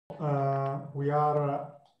We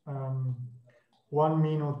are 1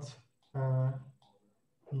 minute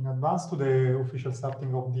in advance to the official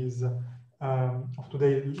starting of this of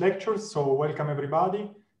today's lectures. So welcome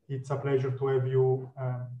everybody. It's a pleasure to have you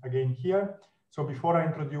again here. So before I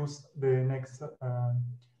introduce the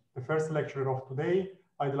first lecture of today,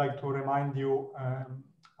 I'd like to remind you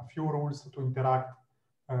a few rules to interact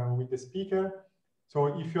with the speaker. So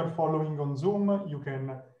if you're following on Zoom, you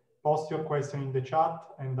can post your question in the chat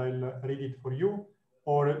and I'll read it for you,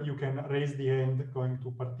 or you can raise the hand going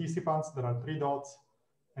to participants. There are 3 dots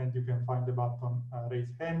and you can find the button raise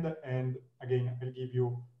hand. And again, I'll give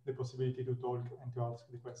you the possibility to talk and to ask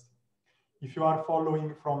the question. If you are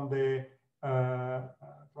following from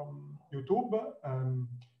from YouTube,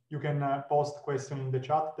 you can post question in the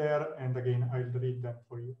chat there, and again, I'll read them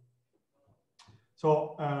for you.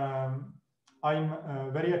 So I'm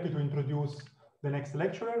very happy to introduce the next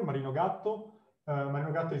lecturer, Marino GATTO.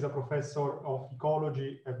 Marino GATTO is a professor of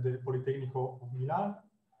ecology at the Politecnico of Milan.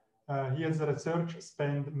 He has research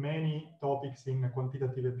spanned many topics in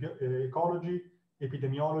quantitative ecology,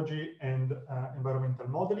 epidemiology, and environmental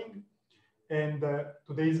modeling. And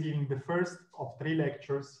today is giving the first of 3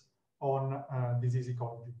 lectures on disease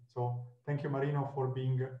ecology. So thank you, Marino, for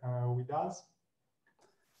being with us.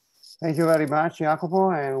 Thank you very much, Jacopo,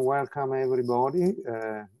 and welcome everybody.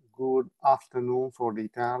 Good afternoon for the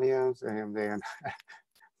Italians, and then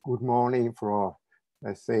good morning for,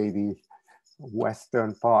 let's say, the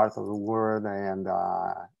western part of the world, and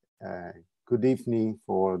good evening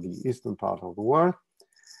for the eastern part of the world.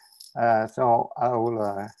 So I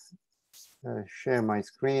will share my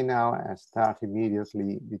screen now and start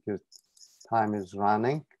immediately because time is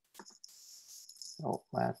running. So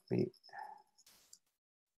let me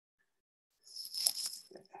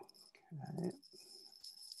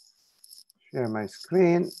share my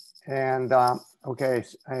screen, and okay,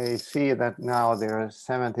 I see that now there are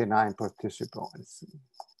 79 participants.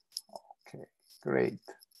 Okay, great,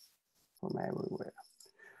 from everywhere.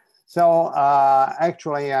 So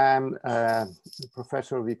actually I'm a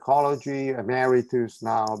professor of ecology, emeritus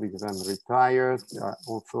now because I'm retired.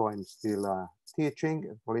 Also, I'm still teaching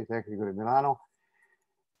at Politecnico in Milano.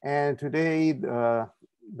 And today,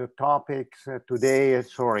 the topics today,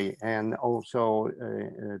 sorry, and also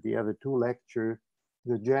the other 2 lectures,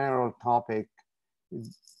 the general topic,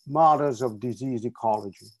 models of disease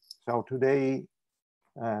ecology. So today,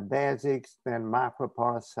 basics, then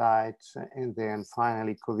macroparasites, and then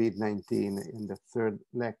finally COVID-19 in the 3rd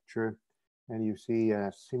lecture. And you see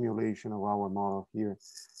a simulation of our model here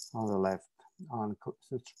on the left on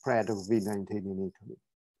the spread of COVID-19 in Italy.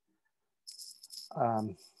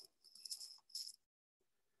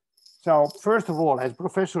 So first of all, as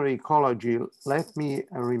professor of ecology, let me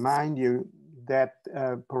remind you that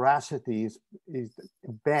parasites is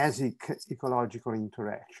a basic ecological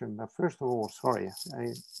interaction. But first of all, sorry,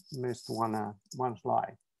 I missed one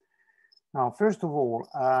slide. Now, first of all,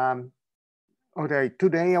 okay,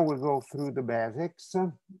 today I will go through the basics,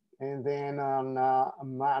 and then on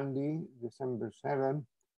Monday, December 7th,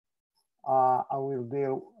 I will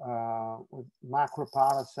deal with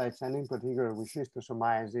macroparasites, and in particular with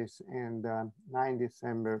schistosomiasis, and 9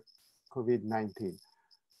 December, COVID-19.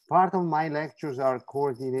 Part of my lectures are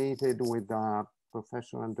coordinated with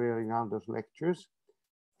Professor Andrea Rinaldo's lectures,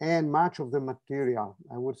 and much of the material,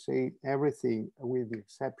 I would say everything with the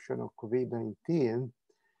exception of COVID-19,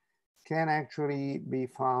 can actually be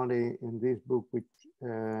found in this book, which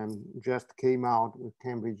just came out with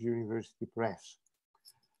Cambridge University Press.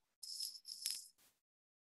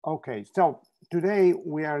 Okay, so today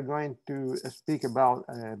we are going to speak about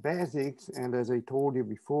basics, and as I told you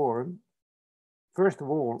before, first of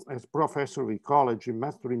all, as professor of ecology,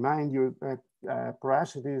 must remind you that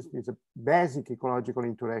parasites is a basic ecological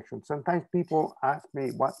interaction. Sometimes people ask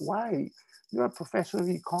me, why you're a professor of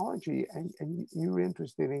ecology and you're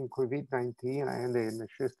interested in COVID-19 and in the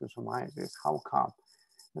schistosomiasis, how come?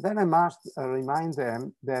 But then I must remind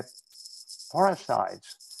them that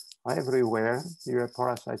parasites are everywhere. You have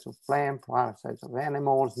parasites of plants, parasites of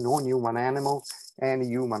animals, non-human animals, and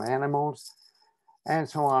human animals, and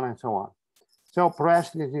so on and so on. So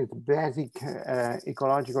parasites is basic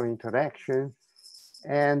ecological interaction,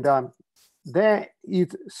 and that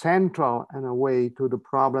is central in a way to the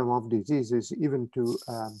problem of diseases, even to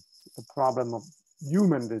the problem of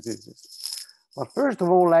human diseases. But first of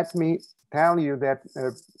all, let me tell you that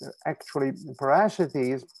actually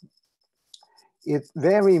parasites is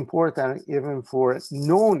very important even for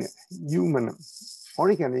non-human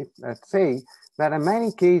organisms, let's say, that in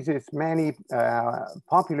many cases, many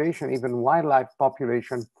population, even wildlife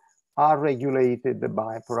population, are regulated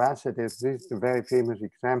by parasites. This is a very famous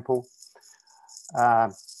example.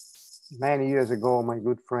 Many years ago, my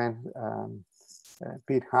good friend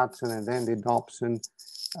Pete Hudson and Andy Dobson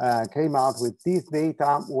came out with this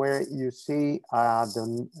data where you see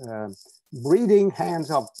the breeding hands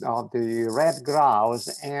of the red grouse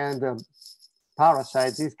and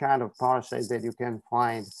parasites, this kind of parasites that you can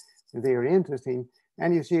find very interesting.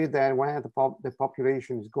 And you see that when the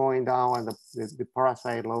population is going down and the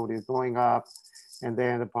parasite load is going up, and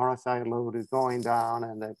then the parasite load is going down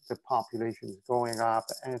and the population is going up,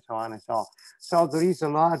 and so on and so on. So there is a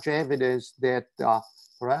large evidence that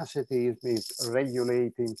parasitism is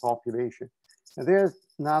regulating population. And there's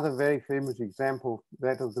another very famous example,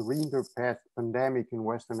 that of the rinderpest pandemic in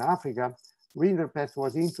Western Africa. Rinderpest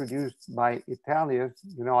was introduced by Italians.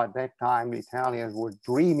 You know, at that time, the Italians were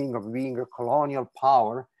dreaming of being a colonial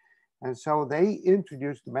power. And so they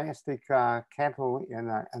introduced domestic cattle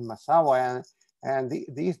in Massawa, and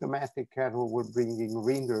these domestic cattle were bringing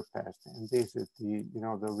rinderpest. And this is the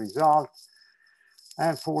result.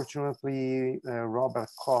 Unfortunately, Robert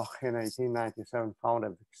Koch in 1897 found a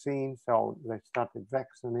vaccine, so they started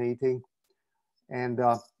vaccinating. And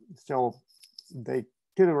so they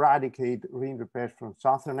could eradicate rinderpest from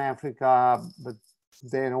Southern Africa, but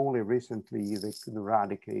then only recently they could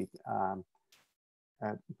eradicate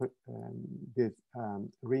this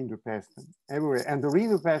rinderpest everywhere. And the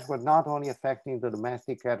rinderpest was not only affecting the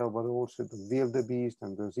domestic cattle, but also the wildebeest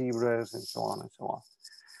and the zebras and so on and so on.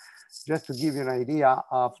 Just to give you an idea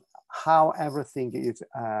of how everything is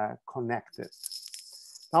connected.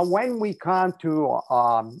 Now, when we come to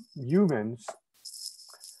humans,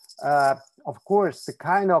 of course, the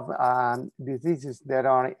kind of diseases that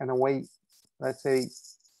are in a way, let's say,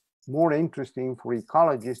 more interesting for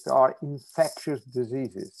ecologists are infectious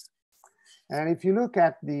diseases. And if you look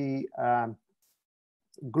at the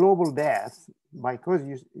global death, because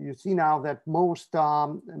you see now that most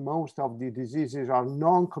of the diseases are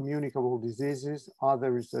non-communicable diseases,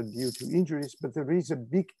 others are due to injuries, but there is a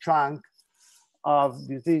big chunk of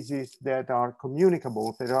diseases that are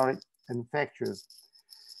communicable, that are infectious.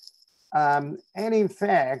 And in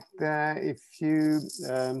fact, if you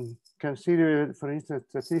consider, for instance,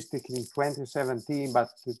 statistics in 2017, but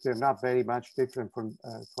they're not very much different from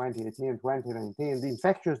 2018 and 2019, the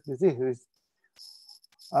infectious diseases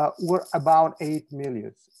were about 8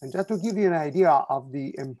 million. And just to give you an idea of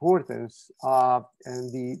the importance of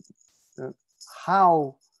and the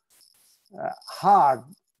how hard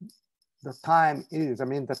the time is, I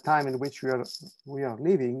mean, the time in which we are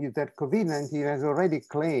living, is that COVID-19 has already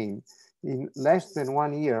claimed in less than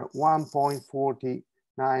 1 year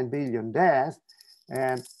 1.49 billion deaths.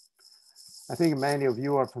 And I think many of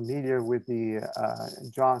you are familiar with the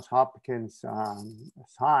Johns Hopkins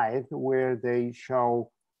site, where they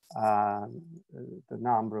show the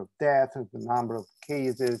number of deaths and the number of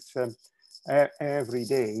cases every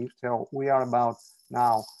day. So we are about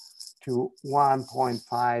now to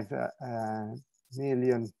 1.5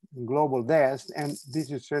 million global deaths, and this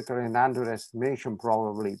is certainly an underestimation,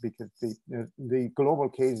 probably, because the global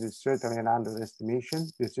case is certainly an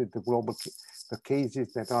underestimation. This is the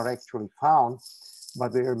cases that are actually found,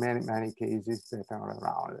 but there are many cases that are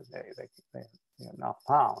around. They are not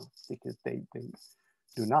found because they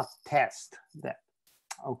do not test that.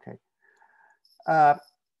 Okay.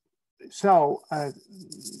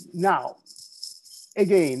 Now,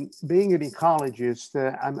 again, being an ecologist,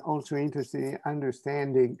 I'm also interested in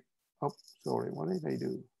understanding, oh, sorry, what did I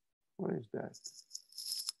do? What is that?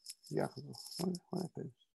 Yeah, what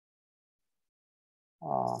happened?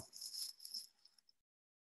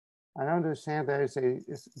 I understand there is do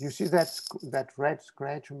you see that red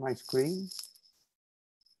scratch on my screen?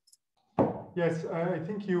 Yes, I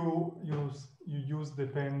think you use the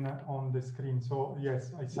pen on the screen. So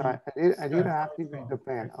yes, I see. No, I didn't activate the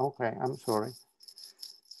pen. Okay, I'm sorry.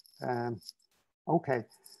 Okay,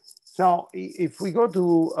 so if we go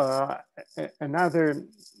to another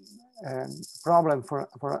problem for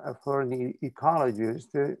the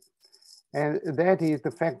ecologist, and that is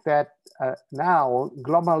the fact that now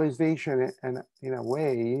globalization in a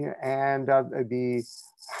way, and the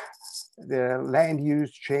land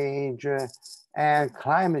use change and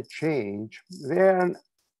climate change, they're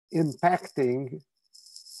impacting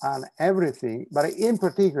on everything, but in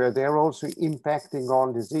particular, they're also impacting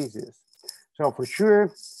on diseases. So for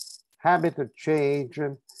sure, habitat change,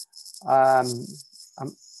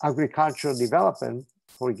 agricultural development,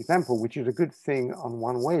 for example, which is a good thing on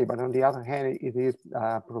one way, but on the other hand, it is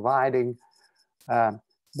providing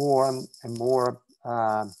more and more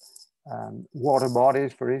water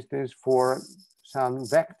bodies, for instance, for some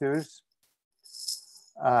vectors.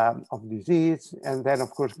 of disease. And then, of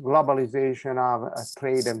course, globalization of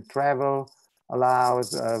trade and travel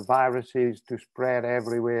allows viruses to spread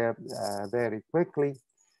everywhere very quickly.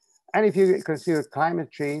 And if you consider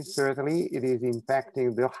climate change, certainly it is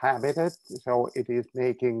impacting the habitat. So it is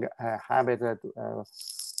making a habitat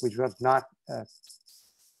which was not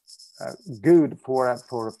good for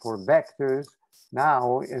vectors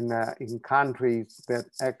now in countries that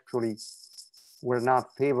actually were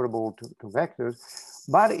not favorable to vectors.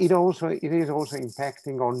 But it is also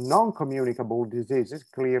impacting on non-communicable diseases.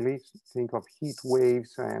 Clearly, think of heat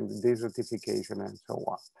waves and desertification and so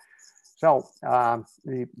on. So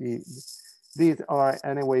these are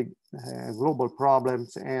anyway global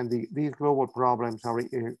problems, and these global problems are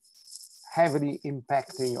heavily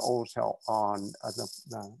impacting also on the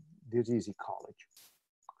disease ecology.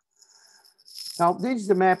 Now, this is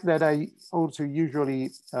the map that I also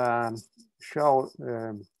usually show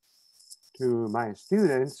to my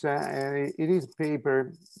students. And it is a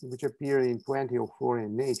paper which appeared in 2004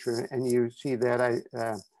 in Nature, and you see that I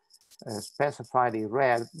specified in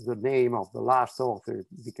red the name of the last author,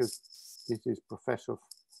 because this is Professor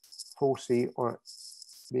Fossi, or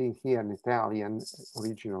being here in Italian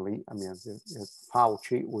originally, I mean,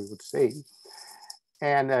 Fauci, we would say.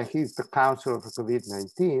 And he's the counselor for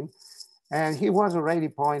COVID-19. And he was already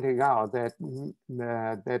pointing out that,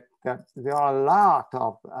 that there are a lot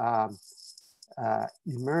of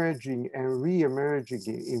emerging and re-emerging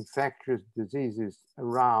infectious diseases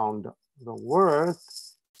around the world.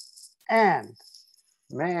 And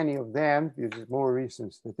many of them, this is more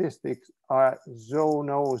recent statistics, are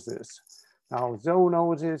zoonoses. Now,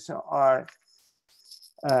 zoonoses are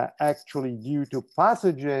actually due to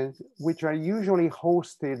pathogens which are usually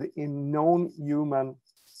hosted in non-human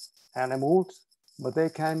animals, but they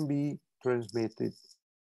can be transmitted.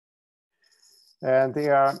 And they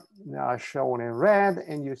are shown in red,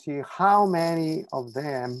 and you see how many of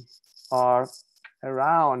them are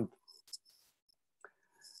around.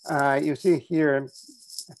 You see here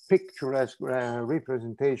a picturesque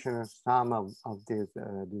representation of some of these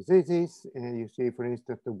diseases. And you see, for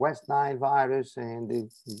instance, the West Nile virus. And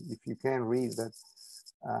if you can read that,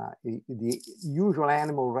 the usual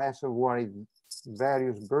animal reservoir is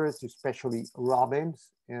various birds, especially robins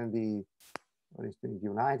in the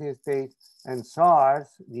United States. And SARS,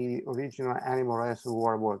 the original animal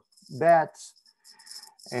reservoir, was bats.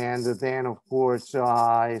 And then, of course,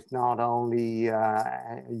 it's not only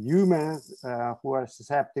humans who are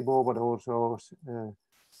susceptible, but also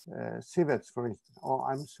civets, for instance. Oh,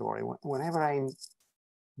 I'm sorry. Whenever I'm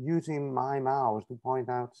using my mouse to point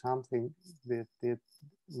out something, the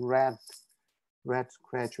red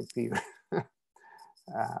scratch appears.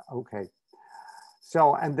 Okay.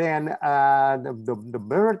 So, and then the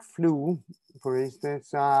bird flu, for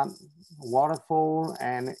instance, waterfall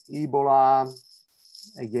and Ebola,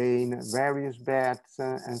 again, various bats,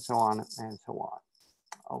 and so on and so on.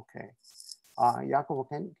 Okay. Jacopo,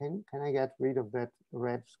 can I get rid of that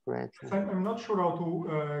red scratch? I'm not sure how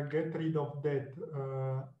to get rid of that.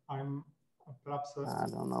 I'm perhaps. I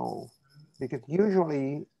don't know, because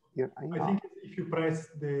usually, I think if you press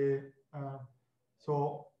the,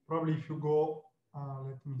 so probably if you go,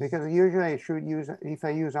 let me. Because usually I should use, if I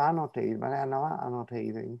use annotate, but I'm not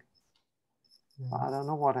annotating. Yeah. I don't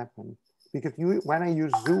know what happened. Because when I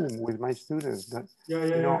use Zoom with my students, that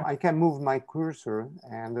I can move my cursor,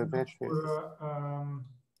 and that's it.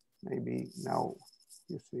 Maybe now,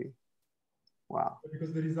 you see. Wow.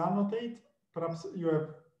 Because there is annotate. Perhaps you have,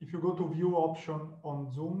 if you go to view option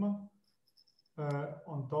on Zoom,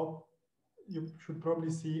 on top, you should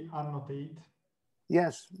probably see annotate.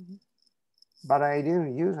 Yes, but I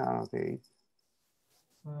didn't use annotate.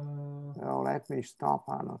 So let me stop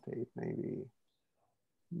annotate, maybe.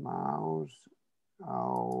 Mouse.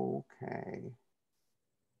 Okay.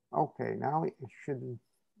 Okay, now it shouldn't.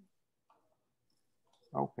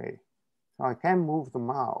 Okay. So I can move the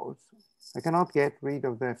mouse. I cannot get rid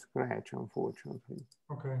of that scratch, unfortunately.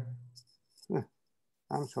 Okay.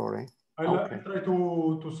 I'm sorry. I'll try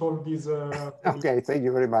to solve this. Okay, thank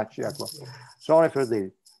you very much, Jacopo. Sorry for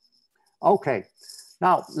this. Okay.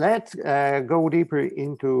 Now let's go deeper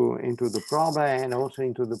into the problem, and also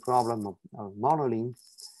into the problem of modeling.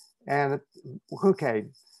 And okay,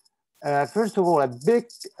 first of all, a big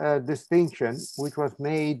distinction which was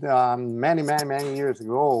made many years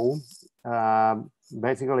ago,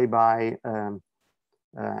 basically by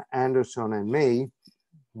Anderson and May,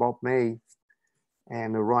 Bob May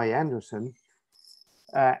and Roy Anderson,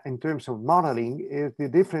 in terms of modeling, is the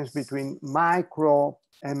difference between micro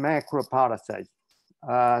and macroparasites.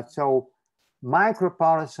 So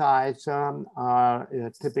Microparasites are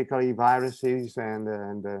typically viruses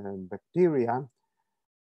and bacteria,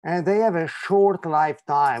 and they have a short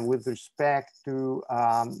lifetime with respect to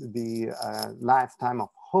the lifetime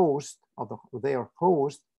of their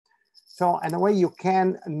host. So in a way, you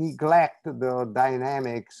can neglect the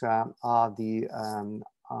dynamics of the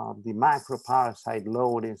microparasite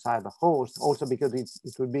load inside the host, also because it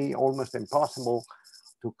would be almost impossible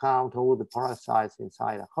to count all the parasites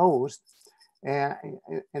inside a host. And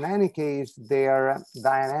in any case, their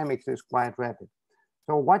dynamics is quite rapid.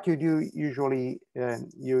 So what you do usually,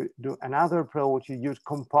 you do another approach, you use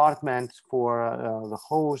compartments for the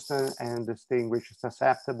host and distinguish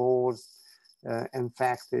susceptibles,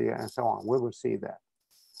 infected, and so on. We will see that.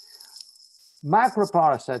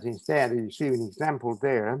 Macroparasites instead, you see an example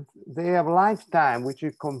there, they have lifetime which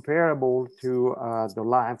is comparable to the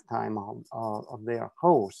lifetime of their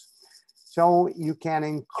host. So you can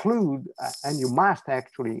include, and you must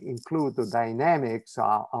actually include the dynamics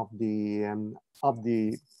of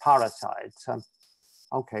the parasites.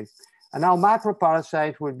 Okay, and now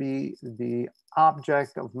macroparasites will be the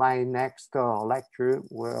object of my next lecture,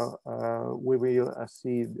 where we will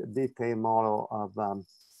see the detailed model of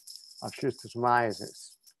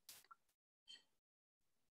schistosomiasis.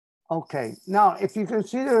 Okay, now if you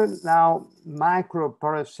consider now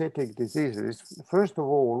microparasitic diseases, first of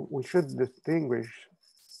all, we should distinguish,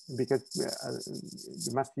 because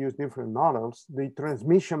you must use different models, the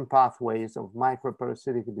transmission pathways of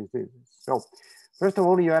microparasitic diseases. So first of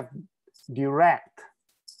all, you have direct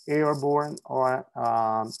airborne or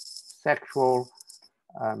sexual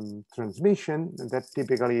transmission, and that's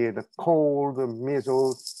typically the cold, the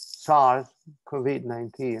measles, SARS,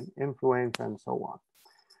 COVID-19, influenza, and so on.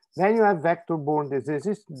 Then you have vector-borne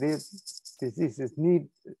diseases. These diseases need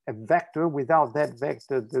a vector. Without that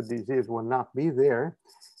vector, the disease will not be there.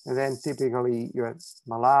 And then typically you have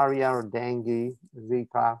malaria or dengue,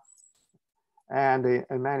 Zika. And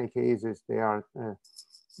in many cases, they are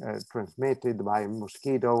transmitted by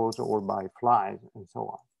mosquitoes or by flies and so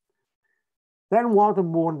on. Then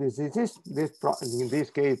waterborne diseases, in this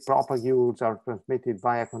case, propagules are transmitted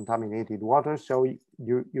via contaminated water. So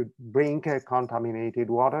you drink contaminated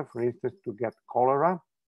water, for instance, to get cholera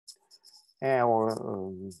or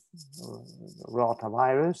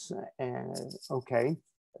rotavirus, okay.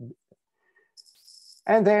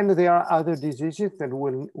 And then there are other diseases that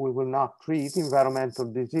we will not treat, environmental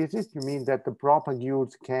diseases. You mean that the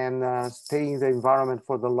propagules can stay in the environment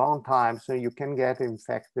for the long time, so you can get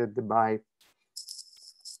infected by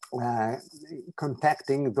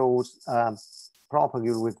contacting those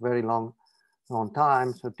propagules with very long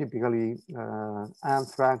time. So typically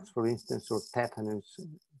anthrax, for instance, or tetanus,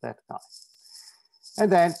 that kind.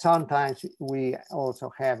 And then sometimes we also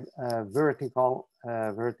have vertical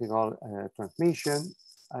transmission,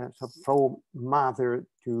 so from mother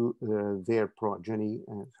to their progeny.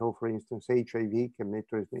 So for instance, HIV can be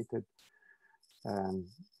transmitted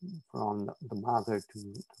from the mother to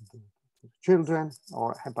the children,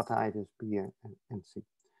 or hepatitis B and C.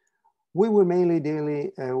 We will mainly deal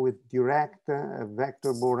with direct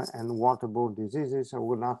vector-borne and waterborne diseases. I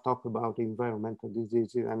will not talk about environmental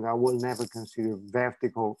diseases, and I will never consider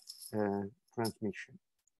vertical transmission.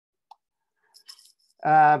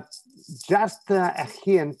 Just a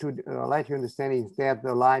hint to let you understand instead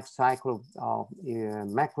the life cycle of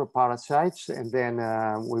macroparasites, and then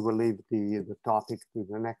we will leave the topic to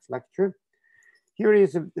the next lecture. Here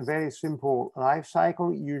is a very simple life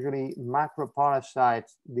cycle. Usually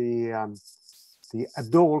macroparasites, the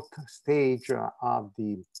adult stage of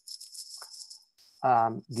the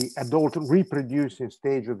adult reproducing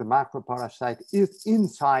stage of the macroparasite is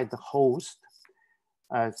inside the host.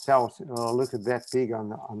 So look at that pig on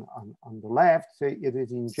the left. So it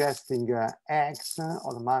is ingesting eggs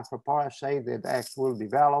of the macroparasite. That eggs will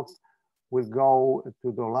develop, will go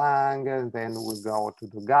to the lung, and then will go to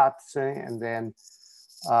the guts, and then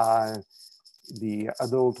the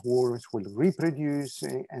adult worms will reproduce,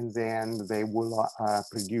 and then they will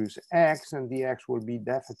produce eggs, and the eggs will be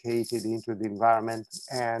defecated into the environment,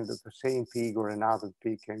 and the same pig or another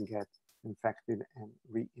pig can get infected and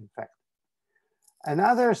reinfected.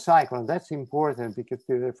 Another cycle, and that's important because,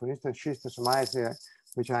 for instance, schistosomiasis,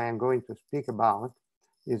 which I am going to speak about,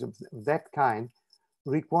 is of that kind,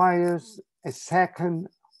 requires a second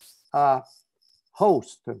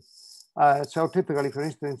host. So typically, for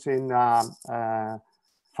instance, in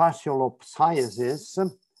fasciolopsiasis,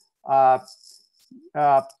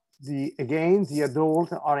 again, the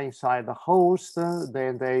adults are inside the host,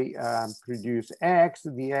 then they produce eggs.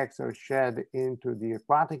 The eggs are shed into the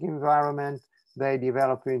aquatic environment. They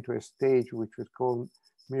develop into a stage which is called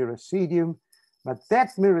miracidium. But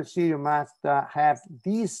that mycelium must have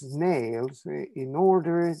these snails in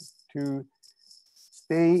order to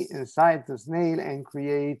stay inside the snail and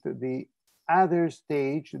create the other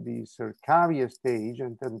stage, the cercaria stage,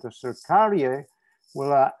 and then the cercaria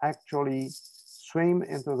will actually swim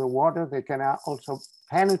into the water. They can also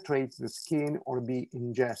penetrate the skin or be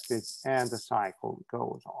ingested, and the cycle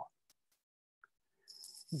goes on.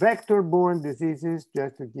 Vector-borne diseases,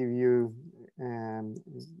 just to give you an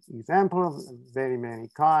example of very many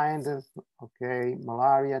kinds, okay,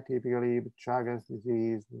 malaria typically, Chagas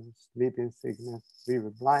disease, sleeping sickness,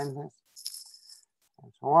 river blindness,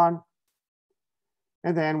 and so on.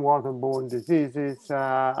 And then waterborne diseases,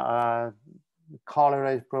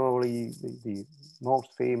 cholera is probably the most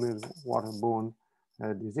famous waterborne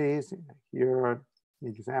disease. Here, the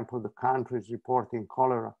example, the countries reporting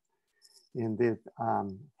cholera in this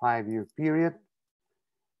 5-year period.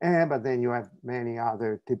 But then you have many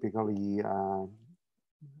other typically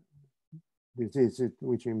diseases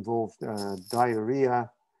which involve diarrhea.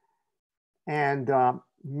 And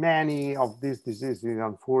many of these diseases,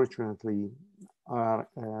 unfortunately, are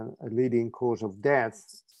a leading cause of death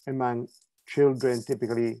among children,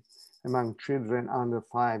 typically among children under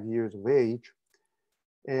 5 years of age.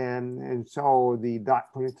 And so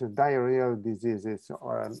for instance, diarrheal diseases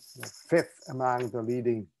are 5th among the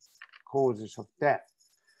leading causes of death.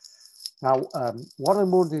 Now,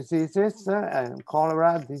 waterborne diseases and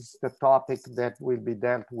cholera, this is the topic that will be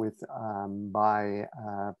dealt with by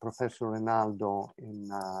Professor Rinaldo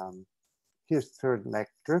in his 3rd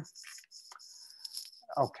lecture.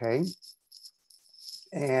 Okay.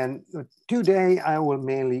 And today I will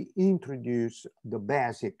mainly introduce the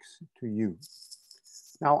basics to you.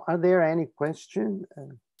 Now, are there any questions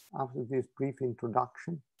after this brief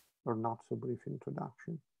introduction or not so brief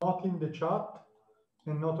introduction? Not in the chat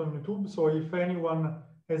and not on YouTube. So if anyone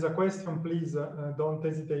has a question, please don't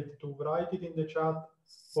hesitate to write it in the chat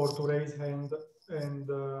or to raise hand and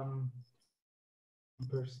in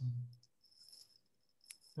person.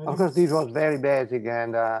 Of course, this was very basic,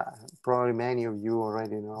 and probably many of you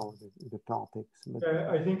already know the topics. But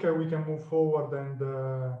I think we can move forward, and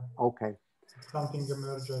okay. If something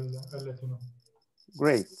emerges, I'll let you know.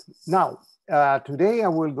 Great. Now, today I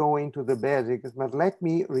will go into the basics, but let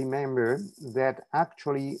me remember that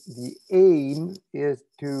actually the aim is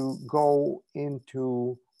to go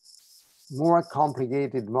into more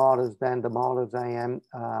complicated models than the models I am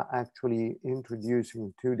actually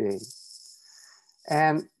introducing today.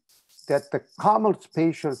 And that the common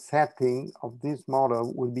spatial setting of this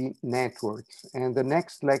model will be networks. And the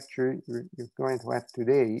next lecture you're going to have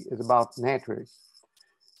today is about networks.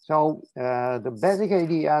 So the basic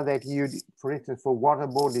idea that you, for instance, for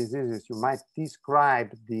waterborne diseases, you might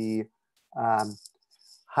describe the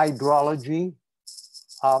hydrology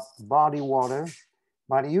of body water,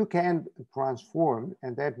 but you can transform,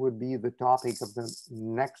 and that would be the topic of the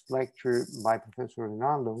next lecture by Professor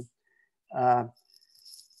Rinaldo,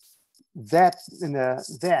 that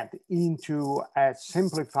into a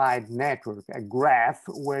simplified network, a graph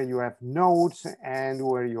where you have nodes and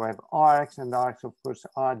where you have arcs, and arcs, of course,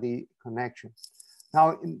 are the connections.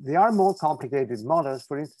 Now, there are more complicated models.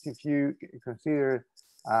 For instance, if you consider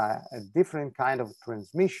a different kind of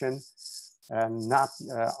transmission, not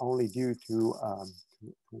only due to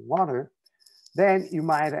water, then you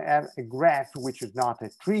might have a graph which is not a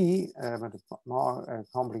tree, but a more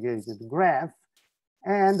complicated graph.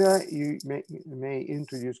 And you may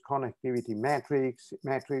introduce connectivity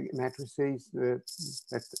matrices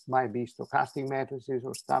that might be stochastic matrices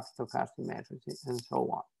or sub-stochastic matrices and so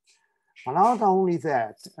on. But not only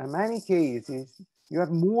that, in many cases, you have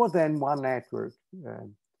more than one network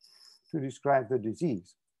to describe the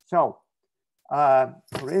disease. So,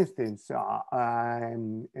 for instance,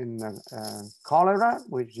 in cholera,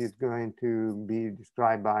 which is going to be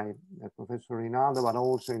described by Professor Rinaldo, but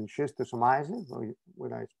also in schistosomiasis,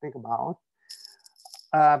 what I speak about,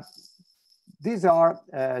 these are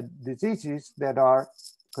diseases that are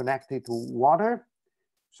connected to water.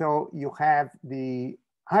 So you have the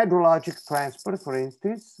hydrologic transport, for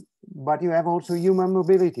instance, but you have also human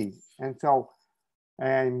mobility. And so,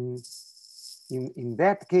 in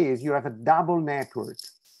that case, you have a double network.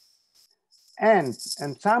 And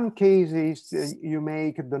in some cases, you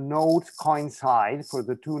make the nodes coincide for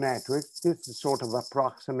the two networks. This is sort of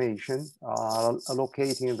approximation,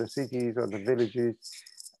 locating the cities or the villages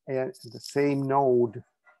at the same node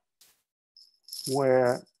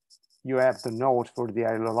where you have the nodes for the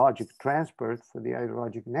hydrologic transport, for the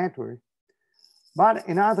hydrologic network. But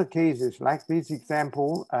in other cases, like this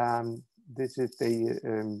example, this is the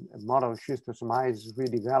model schistosomiasis we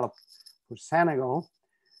developed for Senegal.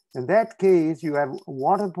 In that case, you have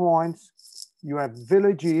water points, you have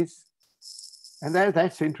villages, and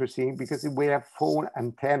that's interesting because we have phone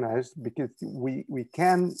antennas, because we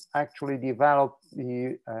can actually develop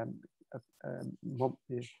the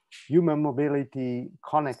human mobility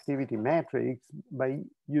connectivity metrics by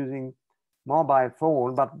using mobile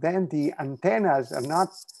phone, but then the antennas are not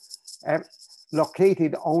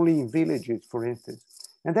located only in villages, for instance.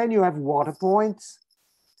 And then you have water points.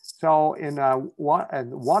 So in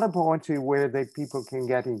water points is where the people can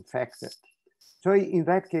get infected. So in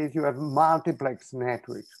that case, you have multiplex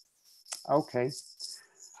networks. Okay.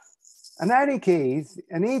 In any case,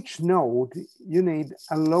 in each node, you need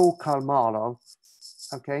a local model.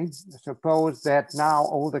 Okay, suppose that now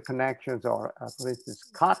all the connections are, for instance,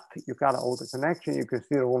 cut. You got all the connections, you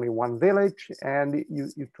consider only one village, and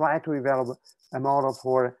you try to develop a model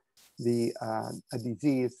for the a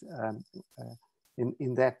disease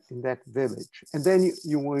in that village, and then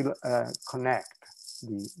you will connect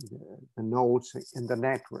the nodes in the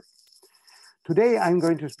network. Today, I'm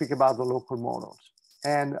going to speak about the local models,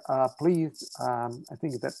 and please, I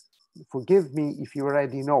think that. Forgive me if you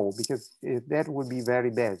already know, because that would be very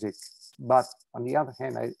basic. But on the other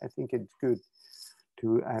hand, I think it's good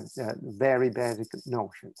to have very basic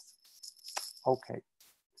notions. Okay.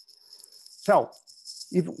 So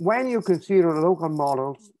when you consider local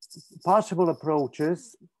models, possible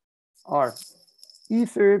approaches are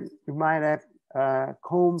either you might have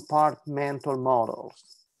compartmental models.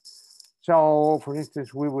 So, for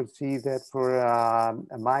instance, we would see that for a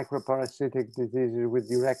microparasitic diseases with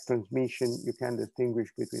direct transmission, you can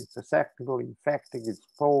distinguish between susceptible, infected,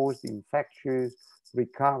 exposed, infectious,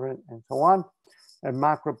 recurrent, and so on. A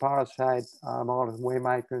macroparasite model, we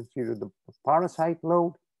might consider the parasite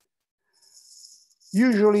load.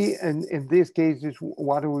 Usually, in these cases,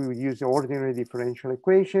 what we would use ordinary differential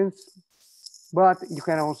equations, but you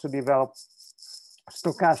can also develop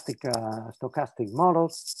stochastic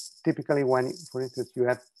models. Typically, when, for instance, you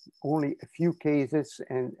have only a few cases,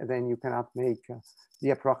 and then you cannot make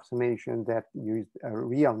the approximation that use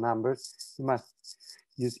real numbers. You must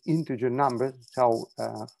use integer numbers. So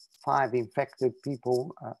 5 infected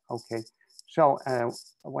people. Okay. So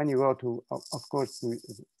when you go to, of course, to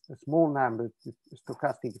a small number, the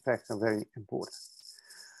stochastic effects are very important.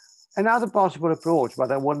 Another possible approach,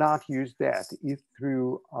 but I will not use that, is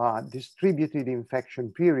through distributed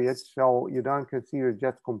infection periods. So you don't consider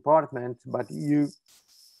just compartments, but you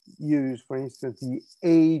use, for instance, the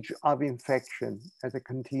age of infection as a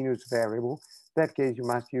continuous variable. In that case, you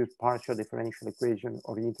must use partial differential equation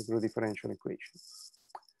or integral differential equation.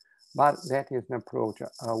 But that is an approach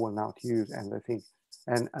I will not use, and I think,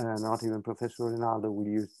 and not even Professor Rinaldo will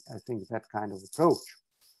use, I think, that kind of approach.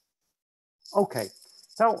 Okay.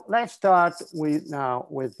 So let's start with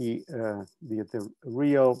the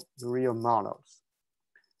real models,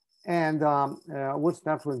 and we'll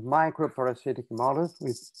start with microparasitic models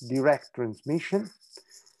with direct transmission.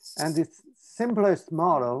 And the simplest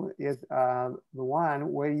model is the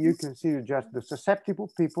one where you consider just the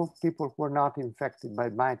susceptible people who are not infected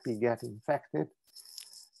but might be getting infected.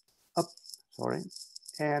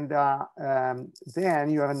 And then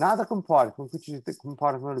you have another compartment, which is the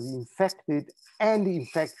compartment of infected and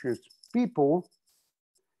infectious people.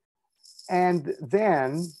 And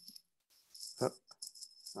then,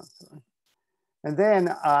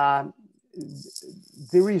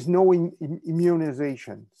 there is no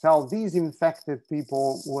immunization. So these infected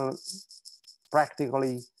people will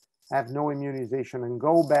practically have no immunization and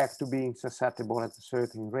go back to being susceptible at a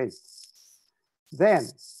certain rate. Then,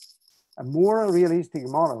 a more realistic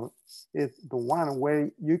model is the one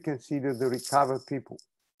where you consider the recovered people.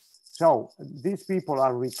 So these people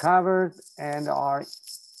are recovered and are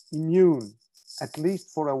immune, at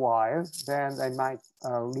least for a while. Then they might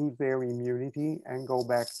lose their immunity and go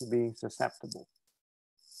back to being susceptible.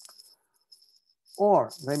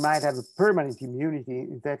 Or they might have a permanent immunity.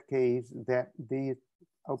 In that case, that this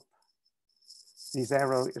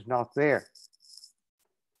arrow is not there.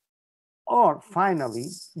 Or finally,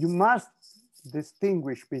 you must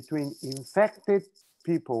distinguish between infected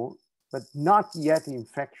people, but not yet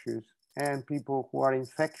infectious, and people who are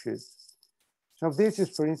infectious. So this is,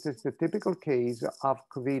 for instance, the typical case of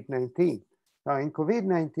COVID-19. Now in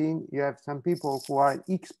COVID-19, you have some people who are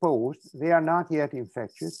exposed. They are not yet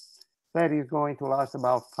infectious. That is going to last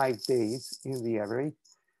about 5 days in the average.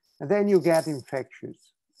 And then you get infectious.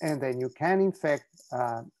 And then you can infect,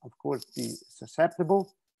 of course, be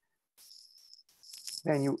susceptible.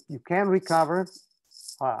 Then you can recover.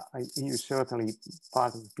 You certainly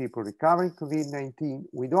part of the people recovering COVID-19.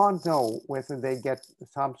 We don't know whether they get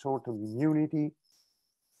some sort of immunity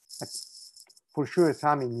for sure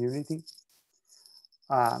some immunity.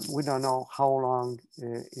 We don't know how long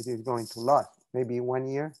it is going to last. Maybe 1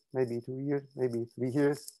 year, maybe 2 years, maybe 3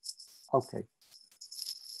 years. Okay.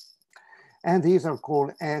 And these are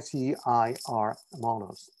called SEIR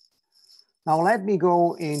models. Now let me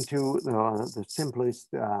go into the simplest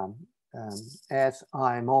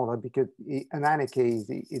SI model, because in any case,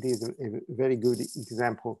 it is a very good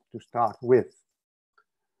example to start with.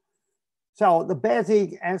 So the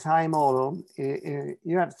basic SI model,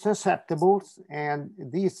 you have susceptibles, and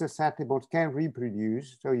these susceptibles can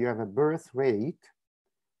reproduce. So you have a birth rate.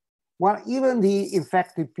 Well, even the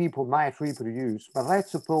infected people might reproduce, but let's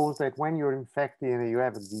suppose that when you're infected and you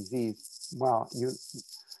have a disease, well,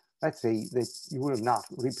 let's say that you will not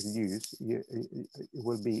reproduce. You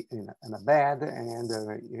will be in a bed, and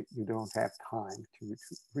you don't have time to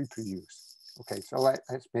reproduce. Okay, so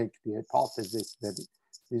let's make the hypothesis that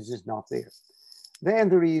this is not there. Then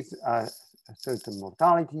there is a certain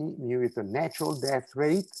mortality. Mu is the natural death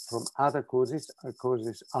rate from other causes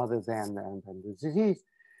other than the disease.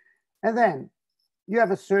 And then you have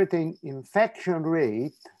a certain infection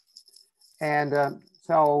rate, and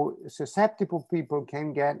so susceptible people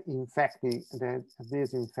can get infected at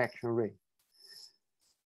this infection rate.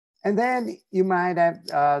 And then you might have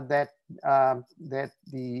that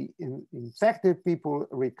the infected people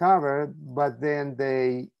recover, but then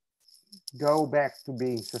they go back to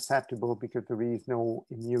being susceptible because there is no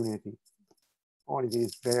immunity, or it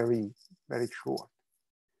is very, very short.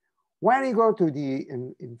 When you go to the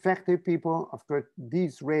infected people, of course,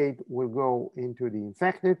 this rate will go into the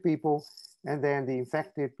infected people, and then the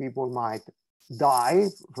infected people might die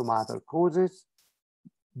from other causes,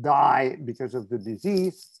 die because of the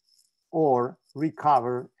disease, or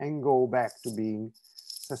recover and go back to being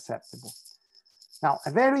susceptible. Now,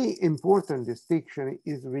 a very important distinction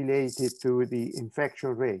is related to the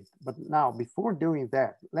infection rate. But now, before doing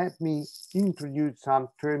that, let me introduce some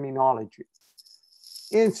terminology.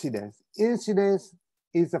 Incidence. Incidence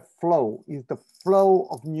is the flow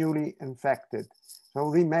of newly infected. So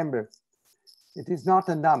remember, it is not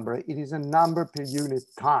a number, it is a number per unit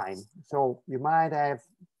time. So you might have,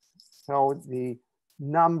 so the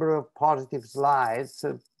number of positive slides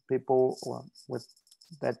of people with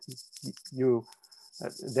that you,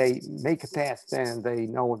 they make a test and they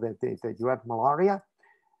know that you have malaria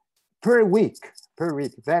per week,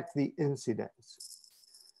 that's the incidence.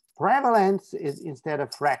 Prevalence is instead a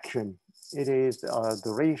fraction. It is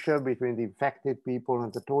the ratio between the infected people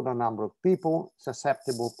and the total number of people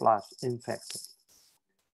susceptible plus infected.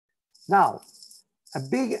 Now, a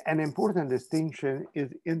big and important distinction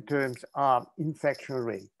is in terms of infection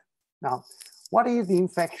rate. Now, what is the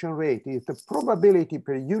infection rate? It's the probability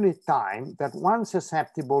per unit time that one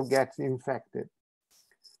susceptible gets infected.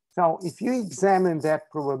 So if you examine that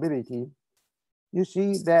probability, you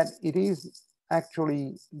see that it is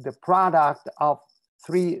actually the product of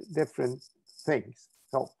three different things.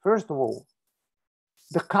 So first of all,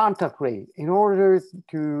 the contact rate. In order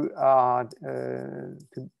to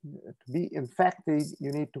be infected,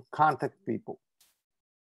 you need to contact people.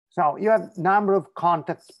 So you have number of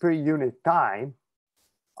contacts per unit time,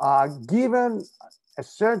 given a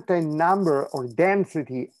certain number or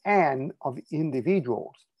density N of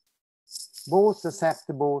individuals, both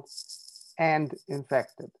susceptible and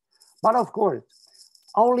infected. But of course,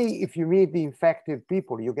 only if you meet the infected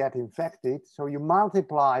people, you get infected. So you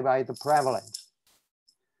multiply by the prevalence.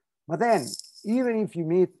 But then, even if you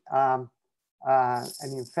meet an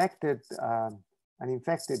infected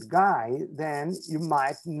guy, then you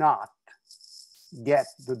might not get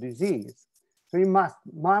the disease. So you must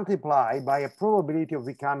multiply by a probability of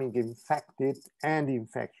becoming infected and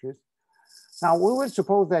infectious. Now, we will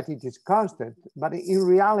suppose that it is constant, but in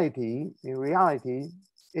reality,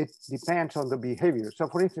 it depends on the behavior. So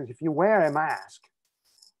for instance, if you wear a mask,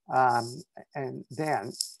 and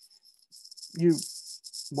then you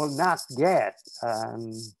will not get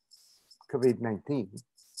COVID-19,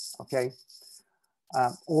 okay?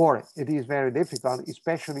 Or it is very difficult,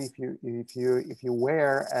 especially if you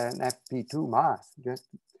wear an FP2 mask.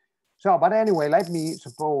 So, but anyway, let me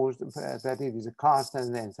suppose that it is a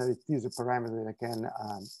constant, and so it is a parameter that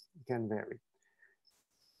can vary.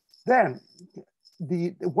 Then,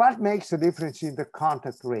 what makes a difference in the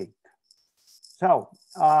contact rate? So,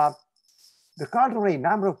 the contact rate,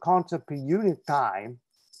 number of contacts per unit time,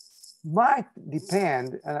 might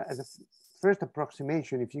depend, as a first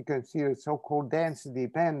approximation, if you consider so-called density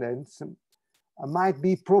dependence, might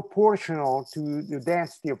be proportional to the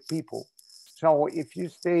density of people. So if you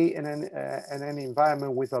stay in an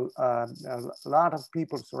environment with a lot of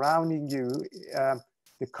people surrounding you,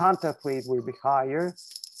 the contact rate will be higher.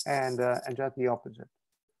 and just the opposite.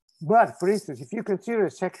 But for instance, if you consider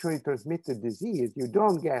a sexually transmitted disease, you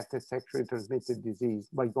don't get a sexually transmitted disease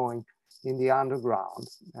by going in the underground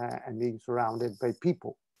and being surrounded by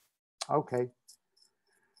people. Okay.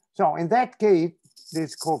 So in that case,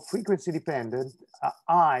 this is called frequency dependent.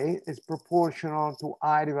 I is proportional to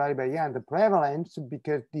I divided by n, the prevalence,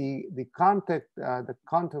 because the contact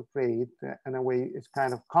rate in a way is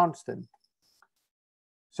kind of constant.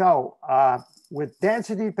 So with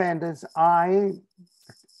density dependence,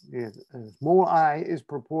 small I is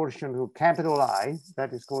proportional to capital I.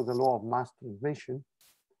 That is called the law of mass transmission.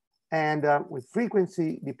 And with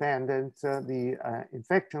frequency dependence, the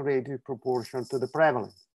infection rate is proportional to the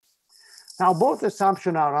prevalence. Now, both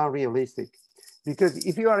assumptions are unrealistic, because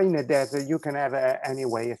if you are in a desert, you can have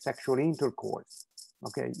anyway a sexual intercourse.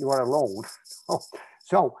 Okay, you are alone.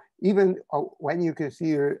 So even when you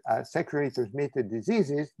consider sexually transmitted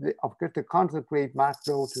diseases, of course, the contact rate must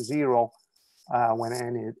go to zero when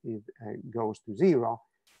n goes to zero.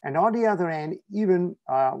 And on the other hand, even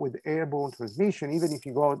with airborne transmission, even if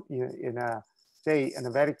you go in a, say, in a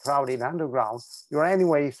very crowded underground, you're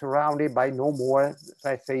anyway surrounded by no more,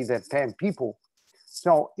 let's say, than 10 people.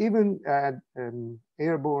 So even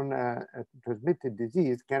airborne transmitted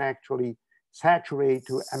disease can actually saturate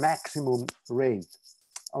to a maximum rate.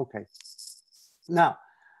 Okay. Now,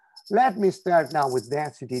 let me start now with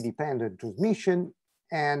density-dependent transmission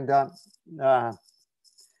and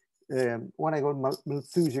what I call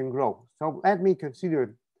Malthusian growth. So let me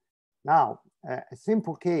consider now a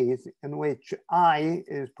simple case in which I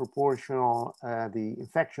is proportional, the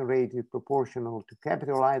infection rate is proportional to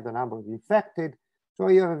capital I, the number of infected. So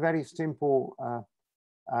you have a very simple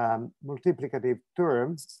multiplicative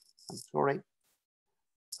term. I'm sorry.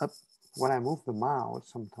 When I move the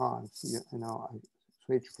mouse, sometimes you know I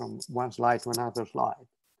switch from one slide to another slide.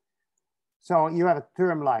 So you have a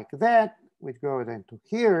term like that, which goes into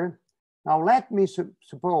here. Now let me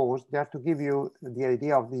suppose that, to give you the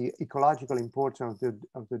idea of the ecological importance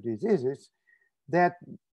of the diseases, that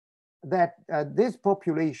this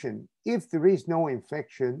population, if there is no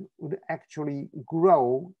infection, would actually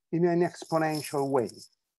grow in an exponential way.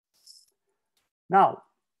 Now,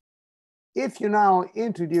 if you now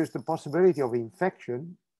introduce the possibility of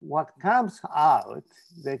infection, what comes out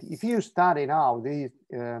that if you study now these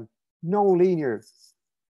nonlinear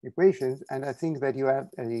equations, and I think that you have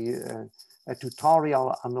a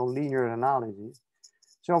tutorial on nonlinear analysis.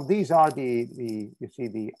 So these are you see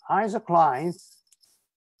the isoclines,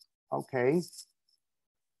 okay,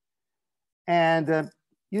 and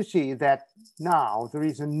you see that now there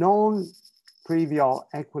is a non-trivial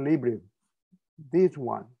equilibrium, this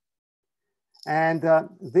one, and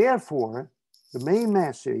therefore the main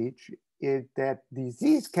message is that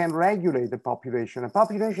disease can regulate the population. A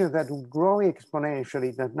population that would grow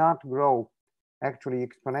exponentially does not grow actually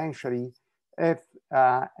exponentially if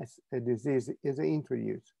a disease is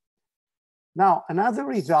introduced. Now, another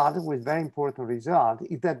result, with very important result,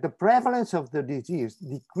 is that the prevalence of the disease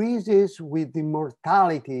decreases with the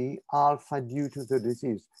mortality alpha due to the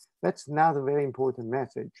disease. That's another very important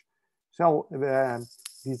message. So the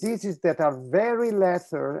diseases that are very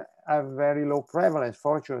lethal have very low prevalence,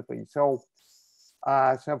 fortunately. So,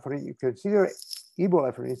 you consider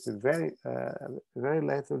Ebola, for instance, very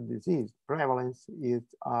lethal disease. Prevalence is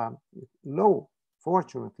low,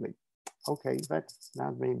 fortunately. Okay, that's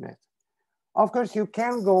not the main message. Of course, you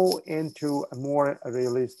can go into a more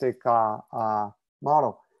realistic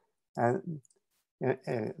model.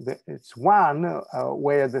 It's one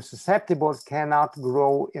where the susceptibles cannot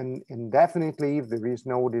grow indefinitely if there is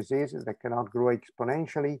no disease. They cannot grow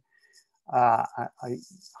exponentially. I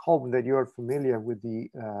hope that you're familiar with the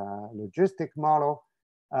logistic model.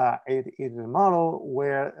 It is a model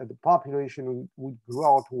where the population would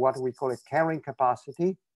grow to what we call a carrying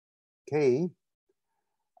capacity, K,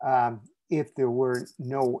 if there were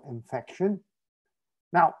no infection.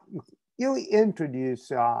 Now, you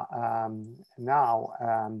introduce now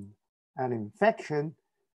an infection,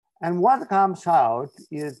 and what comes out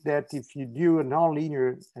is that if you do a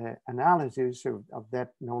nonlinear analysis of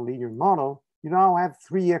that nonlinear model, you now have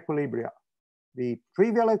three equilibria. The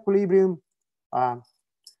trivial equilibrium,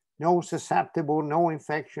 no susceptible, no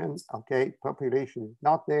infection, okay, population is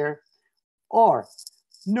not there, or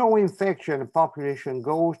no infection, population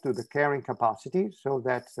goes to the carrying capacity, so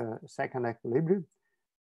that's a second equilibrium.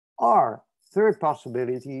 Or third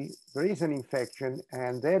possibility, there is an infection,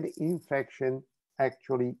 and that infection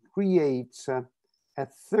actually creates a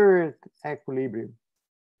third equilibrium.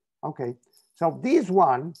 Okay, so this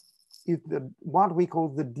one is what we call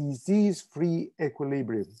the disease-free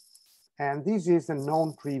equilibrium. And this is a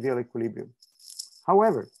non-trivial equilibrium.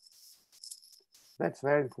 However, that's a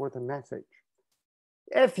very important message.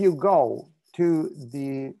 If you go to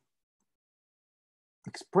the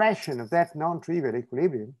expression of that non-trivial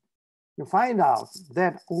equilibrium, you find out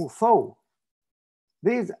that although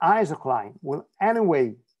this isocline will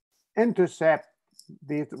anyway intercept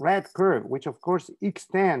this red curve, which of course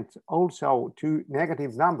extends also to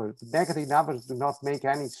negative numbers. Negative numbers do not make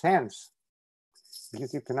any sense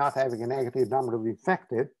because you cannot have a negative number of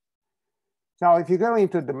infected. So if you go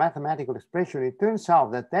into the mathematical expression, it turns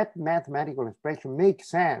out that that mathematical expression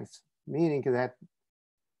makes sense, meaning that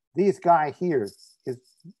this guy here is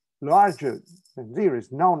larger than 0,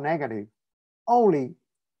 is non-negative, only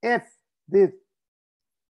if this,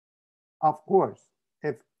 of course,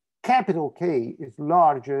 if capital K is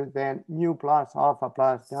larger than mu plus alpha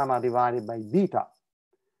plus gamma divided by beta.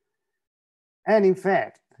 And in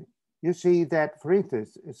fact, you see that, for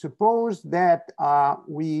instance, suppose that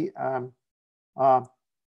we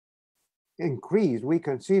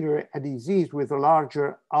consider a disease with a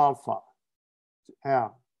larger alpha.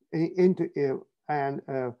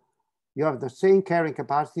 You have the same carrying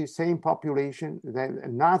capacity, same population, then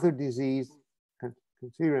another disease,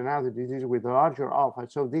 consider another disease with a larger alpha.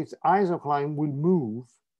 So this isocline will move.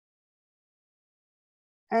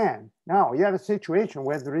 And now you have a situation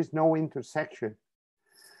where there is no intersection.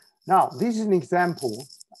 Now, this is an example,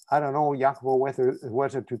 I don't know, Jacopo, whether it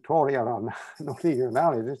was a tutorial on non-linear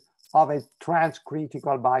analysis of a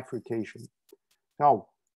transcritical bifurcation. So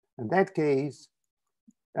in that case,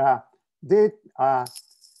 the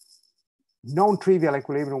non-trivial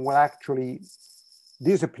equilibrium will actually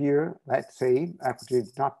disappear, let's say. Actually,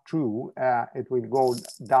 it's not true. It will go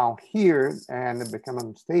down here and become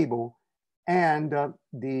unstable, and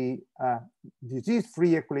the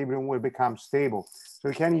disease-free equilibrium will become stable. So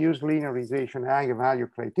you can use linearization eigenvalue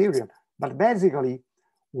criterion, but basically,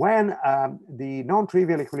 when the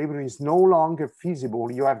non-trivial equilibrium is no longer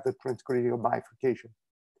feasible, you have the transcritical bifurcation.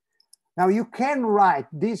 Now you can write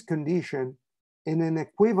this condition in an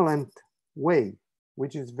equivalent way,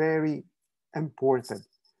 which is very important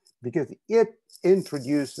because it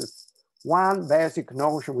introduces one basic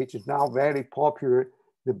notion, which is now very popular,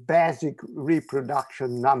 the basic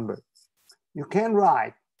reproduction number. You can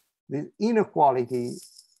write this inequality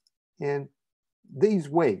in this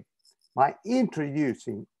way by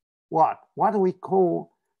introducing what do we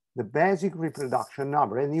call the basic reproduction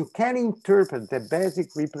number. And you can interpret the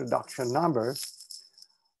basic reproduction number.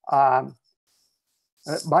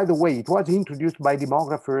 By the way, it was introduced by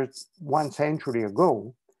demographers 1 century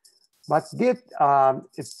ago, but this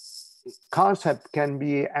concept can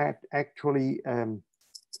be actually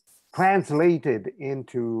translated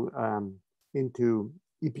into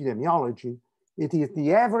epidemiology. It is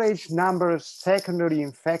the average number of secondary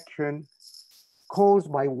infection caused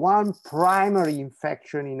by one primary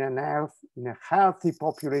infection in a healthy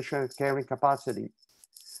population carrying capacity.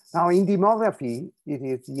 Now, in demography, it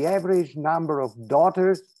is the average number of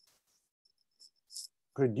daughters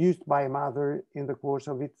produced by a mother in the course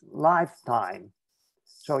of its lifetime.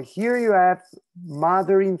 So here you have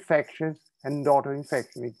mother infections and daughter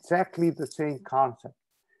infection, exactly the same concept.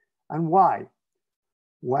 And why?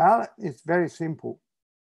 Well, it's very simple.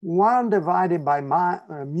 1 divided by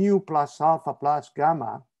mu plus alpha plus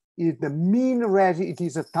gamma is the mean it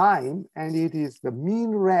is a time, and it is the mean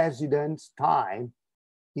residence time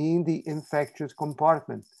in the infectious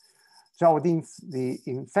compartment. So the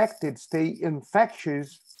infected stay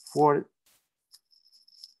infectious for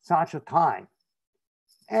such a time.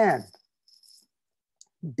 And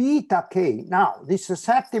beta K, now the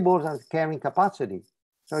susceptibles are carrying capacity,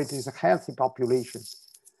 so it is a healthy population.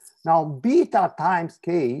 Now beta times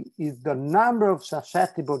K is the number of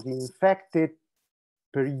susceptibles infected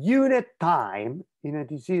per unit time in a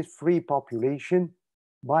disease-free population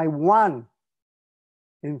by one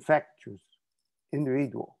infectious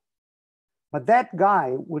individual. But that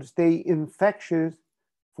guy would stay infectious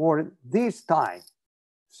for this time.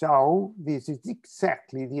 So this is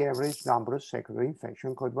exactly the average number of secondary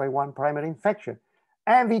infection caused by one primary infection.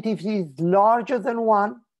 And if it is larger than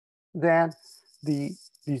 1, then the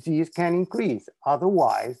disease can increase.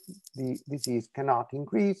 Otherwise, the disease cannot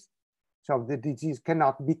increase. So the disease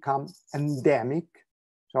cannot become endemic.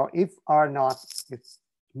 So if it's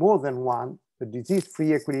more than 1, the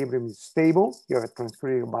disease-free equilibrium is stable, you have a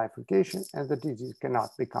transcritical bifurcation, and the disease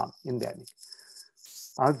cannot become endemic.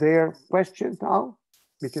 Are there questions now?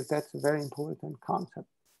 Because that's a very important concept.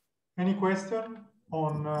 Any question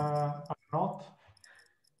on not?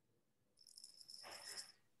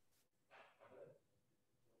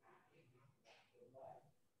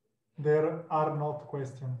 there are not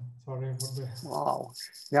questions. Sorry for the... Wow.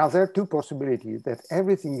 Now, there are two possibilities, that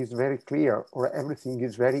everything is very clear or everything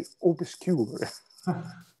is very obscure.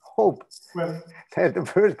 Hope well, that the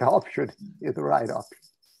first option is the right option.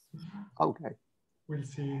 Okay. We'll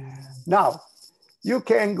see. Now, you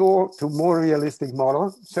can go to more realistic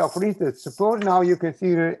models. So for instance, suppose now you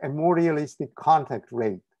consider a more realistic contact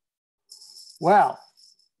rate. Well,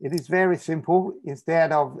 it is very simple.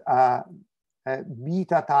 Instead of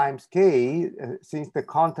beta times k, since the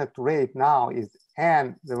contact rate now is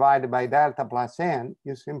n divided by delta plus n,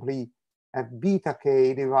 you simply have beta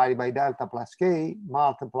k divided by delta plus k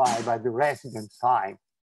multiplied by the residence time.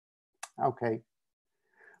 Okay.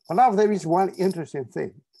 But now there is one interesting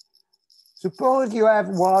thing. Suppose you have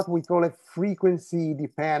what we call a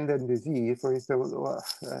frequency-dependent disease, for instance,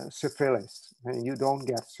 syphilis, and you don't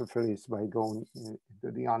get syphilis by going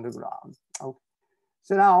into the underground. Okay.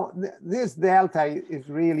 So now this delta is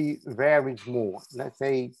really very small, let's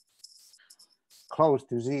say close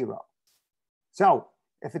to zero. So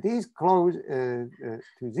if it is close to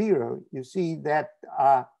zero, you see that,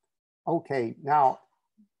 okay, now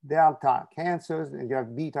delta cancels and you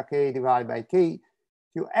have beta k divided by k.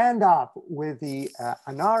 You end up with the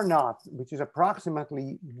an R naught, which is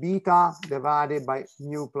approximately beta divided by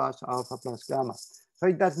mu plus alpha plus gamma. So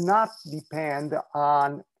it does not depend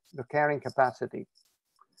on the carrying capacity.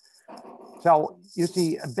 So you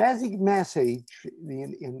see a basic message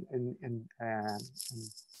in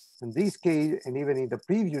this case, and even in the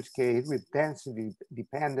previous case with density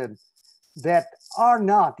dependent, that R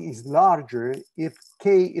naught is larger if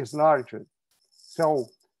K is larger. So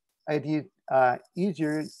it is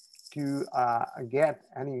easier to get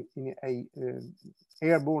any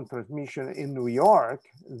airborne transmission in New York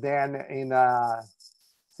than in,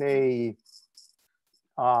 say,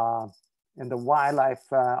 in the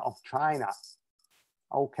wildlife of China,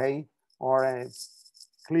 okay, or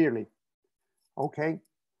clearly, okay.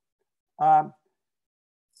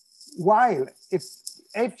 While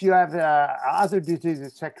if you have other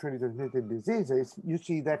diseases, sexually transmitted diseases, you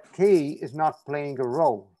see that K is not playing a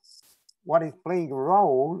role. What is playing a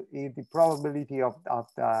role is the probability of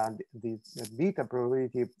the beta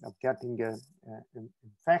probability of getting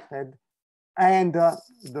infected, and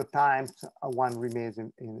the times one remains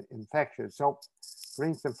infectious. So, for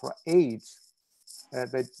instance, for AIDS,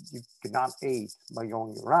 that you cannot AIDS by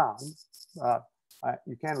going around,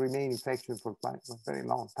 you can remain infectious for a very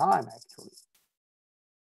long time, actually.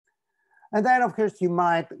 And then, of course, you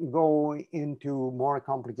might go into more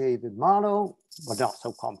complicated model, but not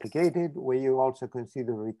so complicated, where you also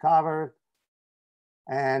consider recovered.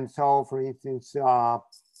 And so, for instance,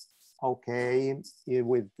 okay,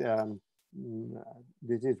 with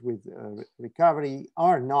this is with recovery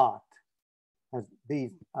R naught as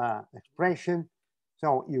this expression.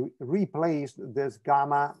 So you replace this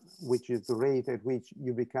gamma, which is the rate at which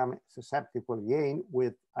you become susceptible again,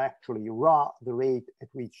 with actually the rate at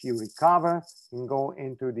which you recover, and go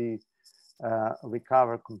into the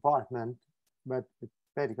recover compartment, but it's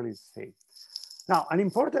basically the same. Now, an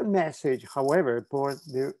important message, however, for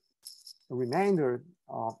the remainder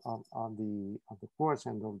of the course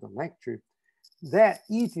and of the lecture, that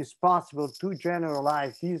it is possible to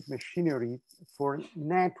generalize this machinery for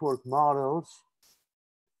network models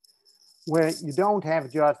where you don't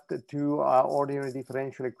have just two ordinary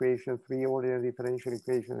differential equations, three ordinary differential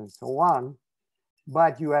equations, and so on,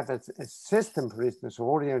 but you have a system, for instance, of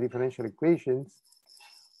ordinary differential equations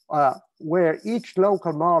where each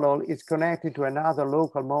local model is connected to another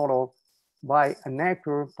local model by a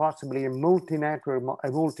network, possibly a multi-network,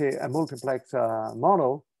 a multiplex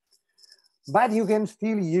model. But you can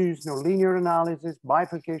still use linear analysis,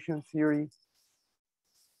 bifurcation theory,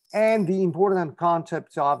 and the important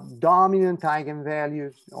concepts of dominant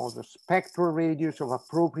eigenvalues, or the spectral radius of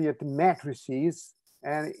appropriate matrices.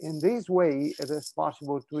 And in this way, it is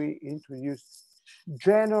possible to introduce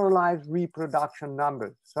generalized reproduction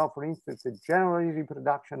numbers. So for instance, the generalized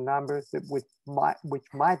reproduction numbers which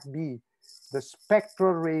might be the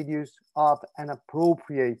spectral radius of an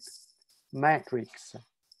appropriate matrix.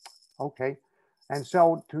 Okay. And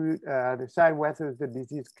so to decide whether the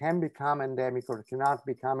disease can become endemic or cannot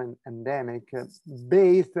become endemic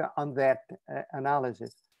based on that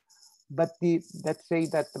analysis. But let's say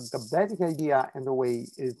that the basic idea and the way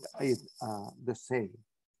is the same.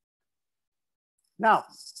 Now,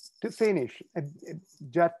 to finish,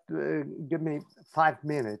 just give me 5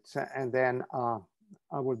 minutes and then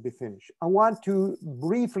I will be finished. I want to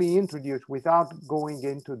briefly introduce, without going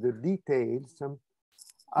into the details,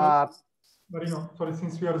 Marino, sorry,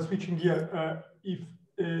 since we are switching here, if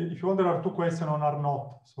you want, there are 2 questions on R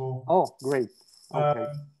naught. So oh, great. Okay.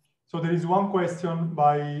 So there is one question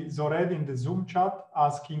by Zored in the Zoom chat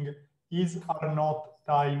asking, is or not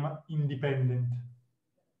time independent?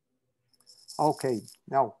 Okay,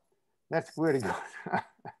 now that's very good.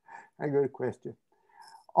 A good question.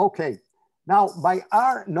 Okay, now by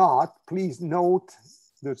R naught, please note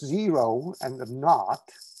the 0 and the naught.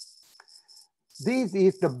 This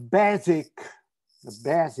is the basic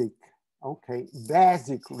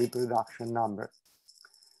reproduction number.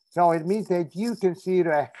 So it means that you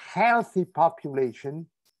consider a healthy population,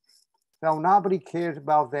 so nobody cares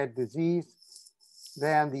about that disease,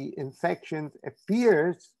 then the infection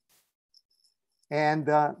appears and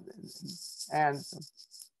there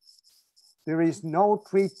is no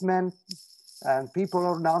treatment and people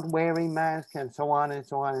are not wearing masks and so on and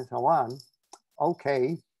so on and so on.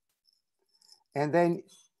 Okay. And then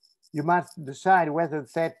you must decide whether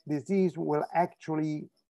that disease will actually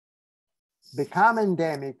become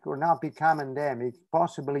endemic or not become endemic,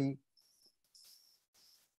 possibly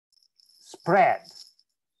spread.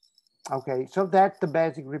 Okay, so that's the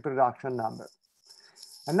basic reproduction number.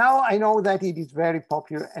 And now I know that it is very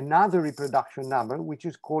popular, another reproduction number, which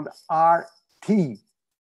is called RT.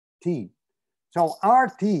 So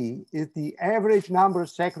RT is the average number of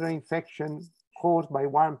secondary infection caused by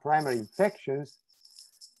one primary infection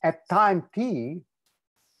at time T,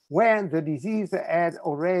 when the disease had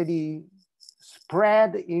already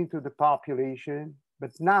spread into the population,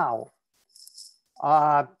 but now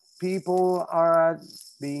people are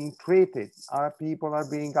being treated, people are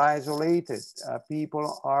being isolated,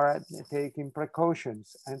 people are taking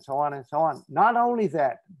precautions, and so on and so on. Not only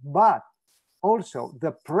that, but also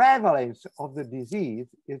the prevalence of the disease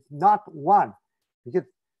is not one, because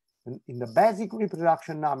in the basic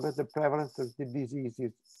reproduction number, the prevalence of the disease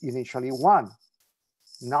is initially 1.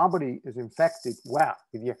 Nobody is infected, well,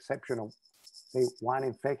 with the exception of, say, one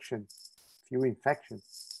infection, few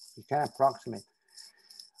infections. You can approximate.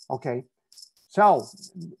 Okay, so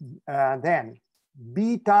then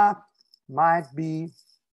beta might be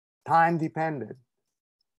time dependent.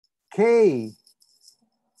 K,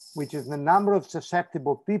 which is the number of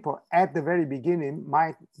susceptible people at the very beginning,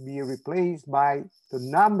 might be replaced by the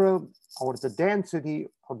number or the density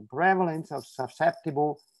or prevalence of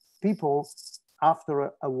susceptible people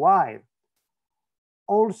after a while.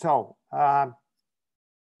 Also,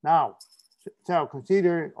 now, so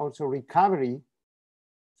consider also recovery.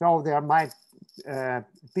 So there might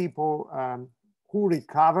people who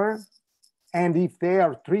recover, and if they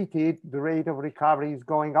are treated, the rate of recovery is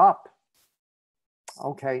going up.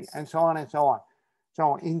 Okay, and so on and so on.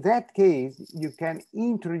 So in that case, you can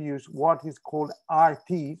introduce what is called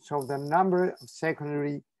RT, so the number of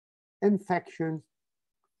secondary infections,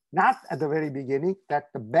 not at the very beginning, that's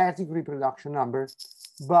the basic reproduction number,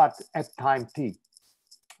 but at time T.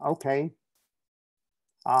 Okay.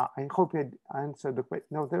 I hope you answered the question.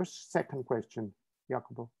 No, there's a second question,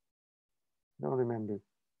 Jacopo. Don't remember.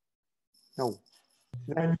 No.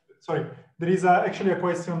 Sorry, there is actually a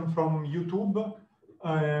question from YouTube.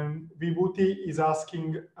 Vibhuti is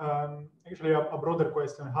asking actually a broader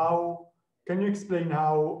question. How can you explain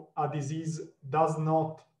how a disease does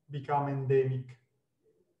not become endemic?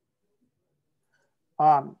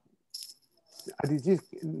 A disease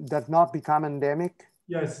does not become endemic?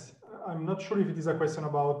 Yes, I'm not sure if it is a question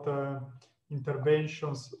about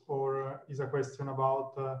interventions or is a question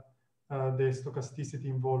about the stochasticity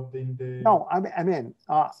involved in the... No, I mean,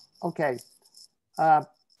 okay.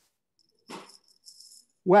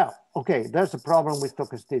 Well, okay, there's a problem with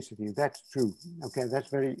stochasticity. That's true. Okay, that's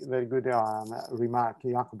very, very good remark,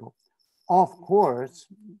 Jacopo. Of course,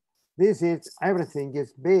 everything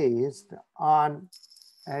is based on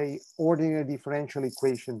a ordinary differential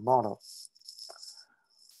equation model,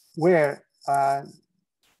 where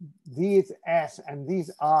these S and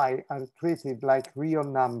these I are treated like real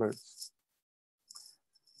numbers.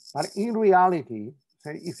 But in reality,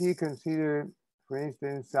 so if you consider, for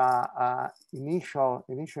instance, initial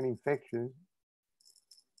infection,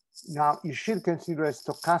 now you should consider a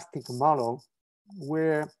stochastic model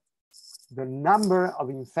where the number of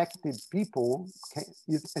infected people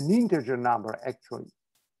is an integer number, actually.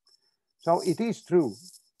 So it is true.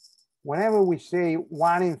 Whenever we say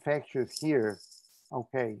one infection here,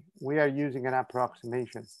 okay, we are using an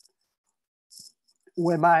approximation.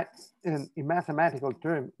 We might, in mathematical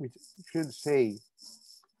terms, we should say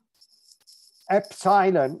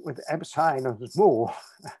epsilon with epsilon small.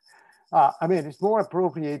 I mean, it's more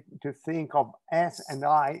appropriate to think of S and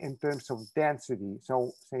I in terms of density.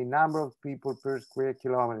 So say number of people per square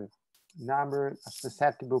kilometer, number of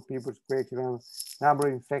susceptible people per square kilometer, number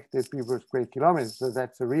of infected people per square kilometer. So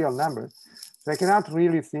that's a real number. So I cannot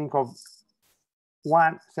really think of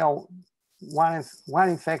one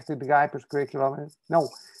infected guy per square kilometer. No,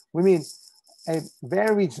 we mean a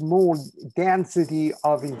very small density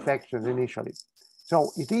of infections initially.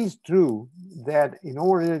 So it is true that in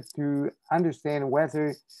order to understand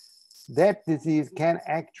whether that disease can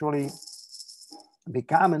actually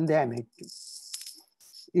become endemic,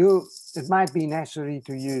 it might be necessary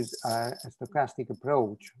to use a stochastic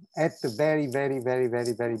approach at the very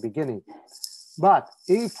beginning. But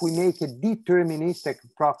if we make a deterministic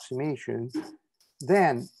approximation,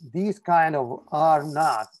 then these kind of R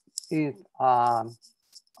naught is,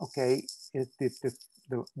 okay,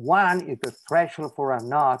 the one is the threshold for R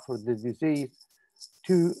naught for the disease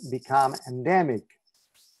to become endemic,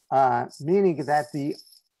 meaning that the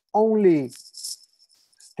only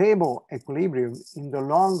stable equilibrium in the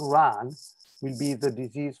long run will be the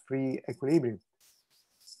disease-free equilibrium.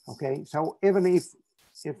 Okay, so even if,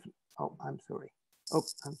 oh, I'm sorry. Oh,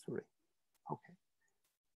 I'm sorry. Okay.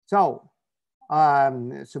 So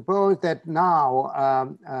suppose that now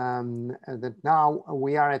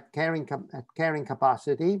we are at carrying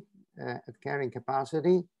capacity,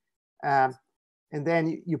 and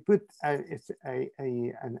then you put a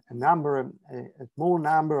small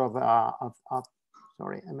number of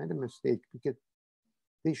sorry, I made a mistake because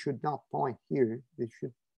they should not point here. They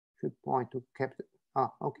should point to capital.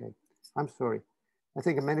 Ah, okay. I'm sorry. I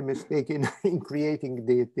think I made a mistake in creating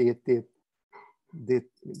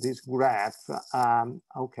this graph.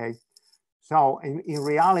 Okay. So in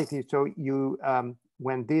reality, so you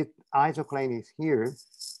when this isoclane is here,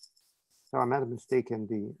 so I made a mistake in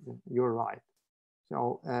you're right.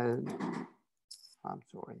 So I'm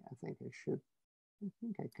sorry. I think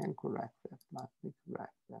I can correct that. Let me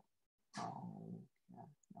correct that. Oh, yeah,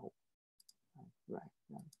 no. Correct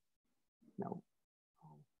that. No.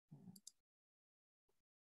 Okay.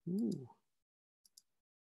 Ooh.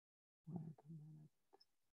 Wait a minute.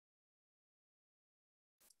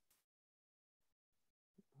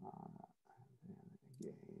 And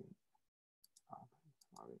then again. Oh,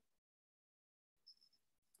 sorry.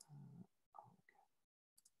 Okay.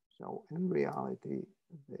 So in reality,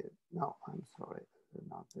 no, I'm sorry,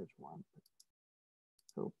 not this one.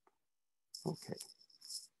 So, okay.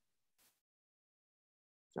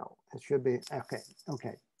 So it should be, okay,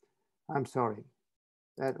 okay. I'm sorry,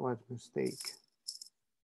 that was a mistake.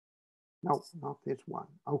 No, not this one.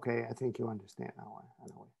 Okay, I think you understand now.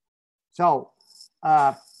 Anyway. So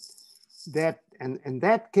that, and in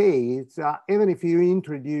that case, even if you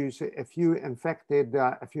introduce a few infected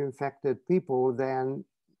people, then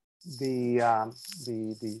the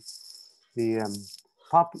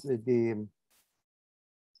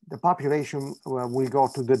population will go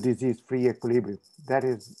to the disease-free equilibrium. That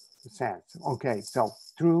is the sense. Okay, so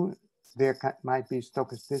true, there might be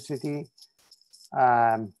stochasticity.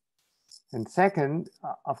 And second,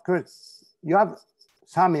 of course, you have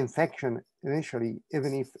some infection initially,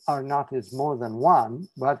 even if R naught is more than one,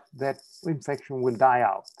 but that infection will die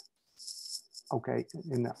out. Okay,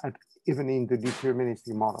 even in the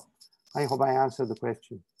deterministic model. I hope I answered the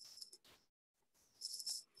question.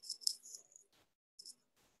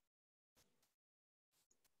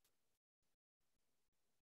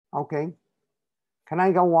 Okay, can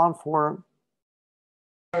I go on for?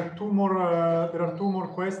 There are two more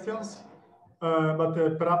questions, but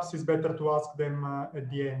perhaps it's better to ask them at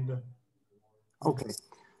the end. Okay,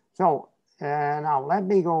 so now let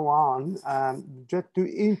me go on just to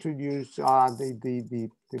introduce the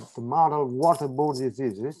model waterborne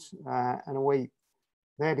diseases in a way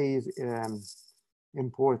that is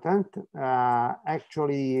important.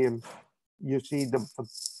 Actually, you see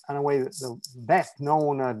in a way the best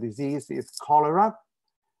known disease is cholera.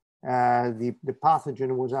 The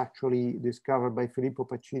pathogen was actually discovered by Filippo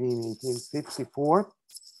Pacini in 1854.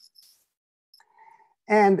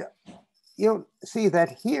 And you see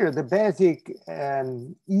that here, the basic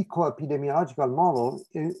eco-epidemiological model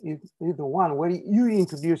is the one where you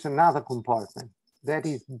introduce another compartment, that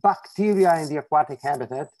is bacteria in the aquatic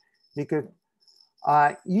habitat, because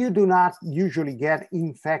you do not usually get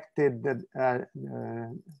infected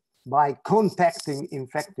by contacting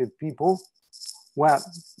infected people. Well,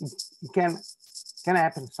 it can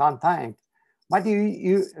happen sometimes, but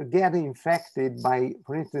you get infected by,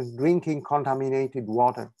 for instance, drinking contaminated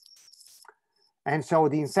water. And so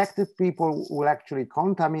the infected people will actually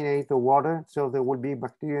contaminate the water. So there will be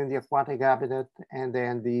bacteria in the aquatic habitat, and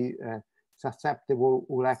then the susceptible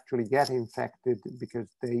will actually get infected because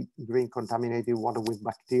they drink contaminated water with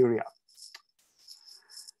bacteria.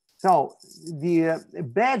 So the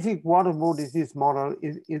basic waterborne disease model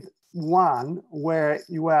is one where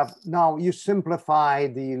you have, now you simplify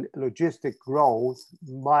the logistic growth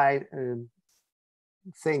by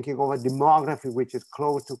thinking of a demography which is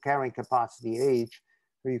close to carrying capacity age.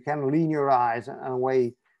 So you can linearize in a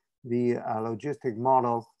way the logistic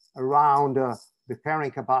model around the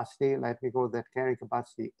carrying capacity, let me call that carrying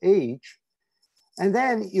capacity age. And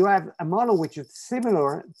then you have a model which is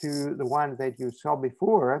similar to the one that you saw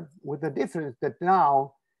before, with the difference that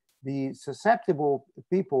now the susceptible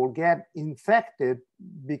people get infected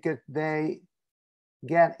because they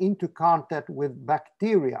get into contact with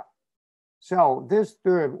bacteria. So this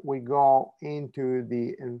term we go into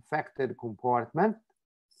the infected compartment,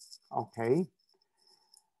 okay?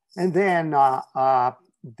 And then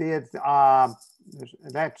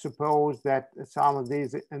let's suppose that some of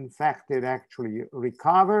these infected actually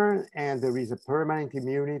recover and there is a permanent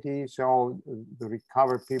immunity. So the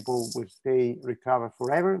recovered people will stay recovered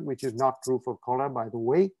forever, which is not true for cholera, by the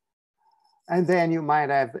way. And then you might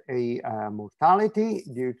have a mortality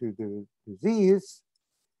due to the disease.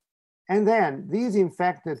 And then these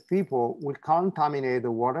infected people will contaminate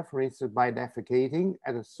the water, for instance, by defecating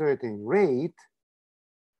at a certain rate.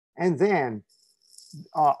 And then,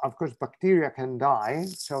 of course, bacteria can die,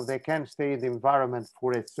 so they can stay in the environment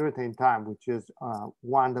for a certain time, which is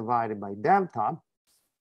 1 divided by delta.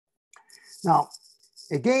 Now,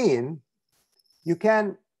 again, you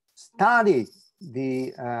can study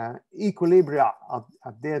the equilibria of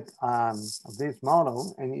this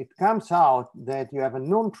model, and it comes out that you have a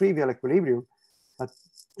non-trivial equilibrium, but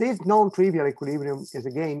this non-trivial equilibrium is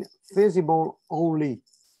again feasible only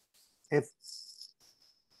if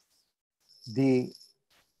the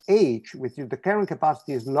H, which is the carrying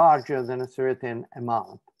capacity, is larger than a certain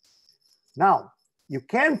amount. Now, you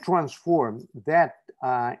can transform that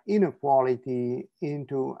inequality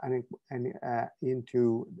into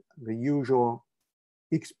into the usual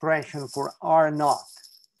expression for R naught.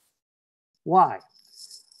 Why?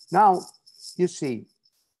 Now, you see,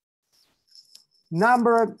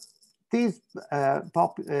 this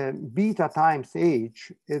beta times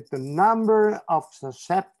H is the number of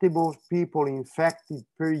susceptible people infected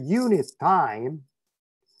per unit time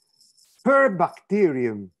per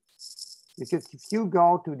bacterium. Because if you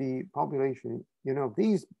go to the population, you know,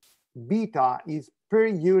 these beta is per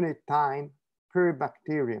unit time per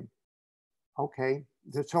bacterium. Okay,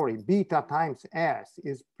 sorry, beta times S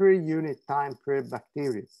is per unit time per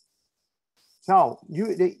bacterium. So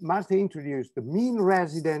they must introduce the mean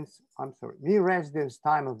residence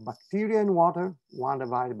time of bacteria in water, 1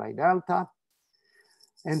 divided by delta,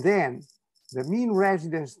 and then the mean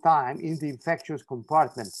residence time in the infectious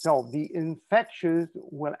compartment. So the infectious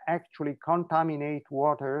will actually contaminate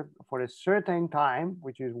water for a certain time,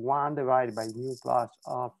 which is 1 divided by mu plus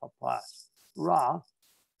alpha plus rho.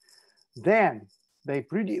 Then they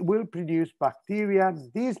will produce bacteria.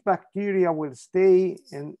 These bacteria will stay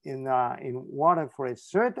in water for a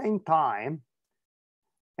certain time.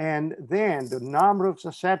 And then the number of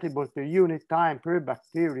susceptible per unit time per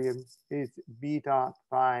bacterium is beta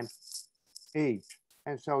times H.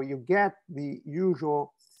 And so you get the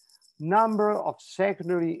usual number of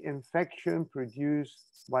secondary infection produced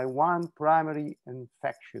by one primary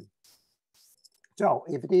infection. So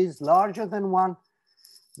if it is larger than 1,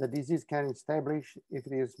 the disease can establish. If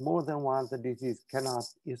it is more than 1, the disease cannot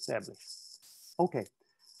establish. Okay,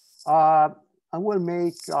 I will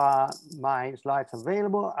make my slides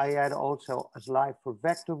available. I had also a slide for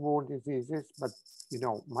vector-borne diseases, but you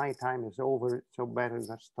know, my time is over, so better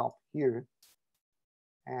to stop here.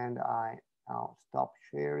 And I'll stop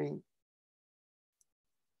sharing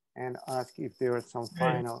and ask if there are some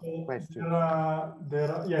final questions.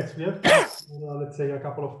 Yes, we have, let's say, a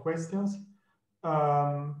couple of questions.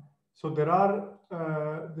 So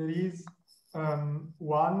there is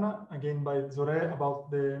one again by Zore about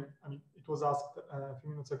the, I mean, it was asked a few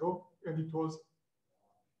minutes ago, and it was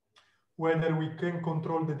whether we can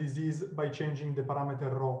control the disease by changing the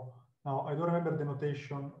parameter rho. Now, I don't remember the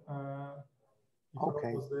notation.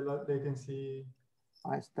 Okay. Was the latency?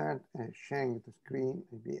 I start sharing the screen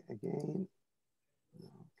maybe again.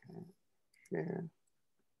 Okay, share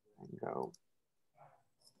and go.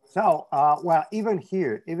 So, well, even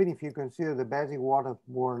here, even if you consider the basic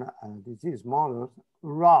waterborne disease models,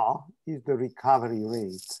 rho is the recovery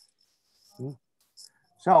rate.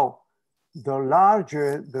 So, the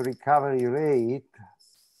larger the recovery rate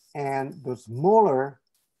and the smaller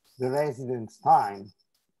the residence time.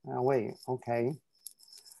 Wait, okay.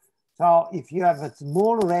 So, if you have a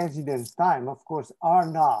small residence time, of course, R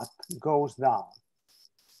naught goes down.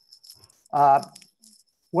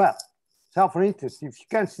 Well, so for instance, if you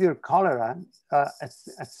consider cholera,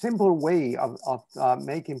 a simple way of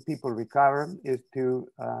making people recover is to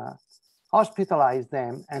hospitalize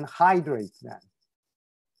them and hydrate them.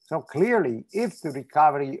 So clearly, if the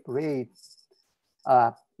recovery rate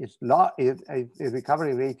is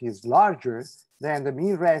larger, then the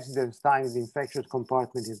mean residence time in the infectious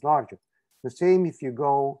compartment is larger. The same if you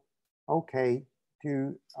go, okay,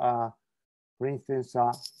 to, for instance,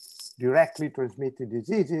 directly transmitted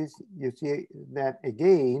diseases, you see that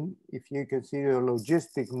again, if you consider a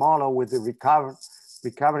logistic model with the recovered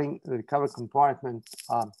compartment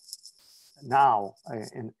now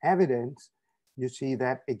in evidence, you see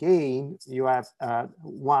that again, you have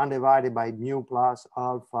 1 divided by mu plus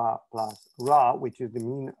alpha plus rho, which is the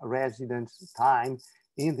mean residence time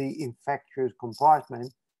in the infectious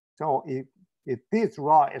compartment. So if this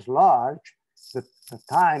rho is large, the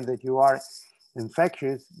time that you are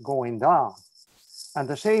infectious going down. And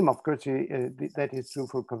the same, of course, that is true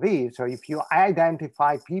for COVID. So if you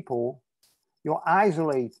identify people, you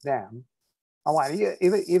isolate them. Well,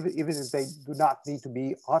 even if they do not need to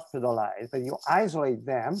be hospitalized, but you isolate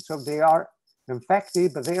them so they are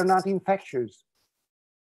infected, but they are not infectious.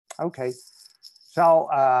 Okay, so,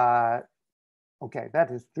 okay,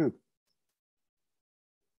 that is true.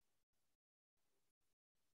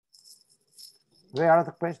 There are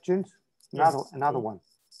other questions? Yes. Another one.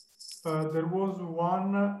 There was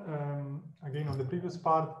one, again, on the previous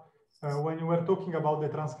part, when you were talking about the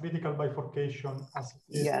transcritical bifurcation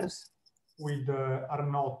yes. with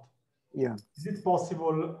R0. Yeah. Is it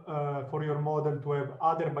possible for your model to have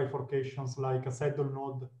other bifurcations like a saddle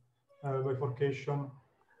node bifurcation?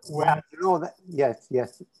 Well, you know that, yes.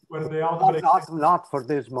 Where the outbreak not for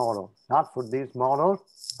this model,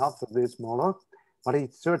 but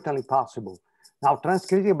it's certainly possible. Now,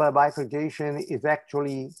 transcritical bifurcation is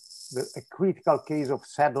actually a critical case of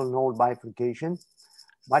saddle node bifurcation,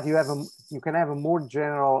 but you can have a more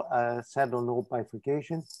general saddle node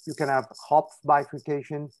bifurcation. You can have Hopf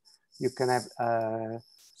bifurcation. You can have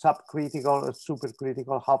subcritical or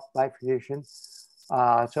supercritical Hopf bifurcation.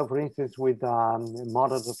 So for instance, with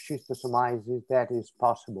models of schistosomiasis, that is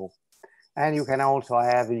possible. And you can also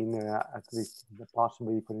have in at least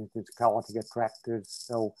possibly, for instance, chaotic attractors.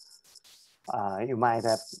 So you might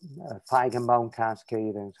have Feigenbaum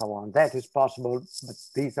cascade and so on. That is possible, but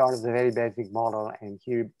these are the very basic model, and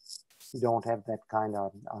here you don't have that kind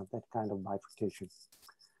of bifurcation.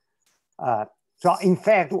 So in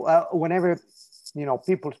fact, whenever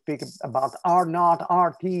people speak about R0,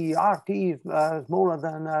 RT is smaller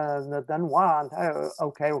than 1.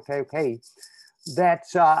 Okay.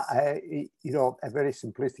 That's a very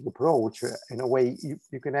simplistic approach. In a way,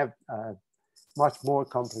 you can have much more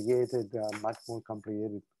complicated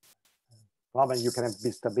problem. You can have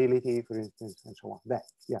stability, for instance, and so on.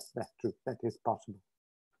 That's true. That is possible.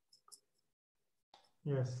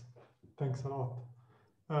 Yes, thanks a lot.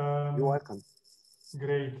 You're welcome.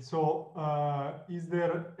 Great. So, is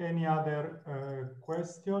there any other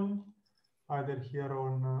question, either here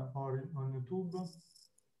on or on YouTube?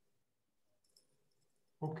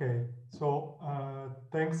 Okay. So,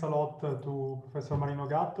 thanks a lot to Professor Marino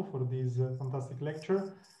Gatto for this fantastic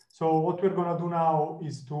lecture. So, what we're going to do now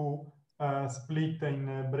is to split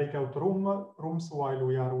in breakout rooms while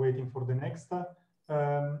we are waiting for the next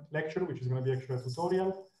lecture, which is going to be actually a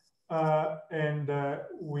tutorial.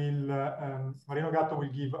 Marino Gatto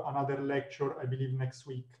will give another lecture, I believe, next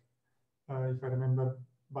week, if I remember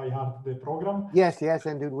by heart the program. Yes,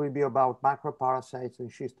 and it will be about macroparasites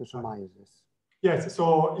and schistosomiasis. Yes,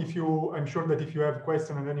 so I'm sure that if you have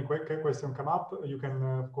questions and any question come up, you can,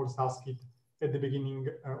 of course, ask it at the beginning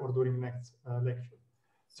or during next lecture.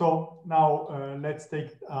 So now let's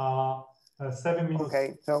take 7 minutes.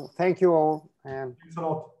 Okay, so thank you all. And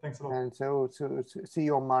thanks a lot. And so see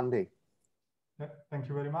you on Monday. Yeah, thank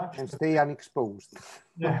you very much. And stay unexposed.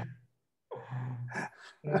 Yeah.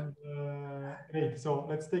 And, great. So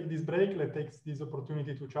let's take this break. Let's take this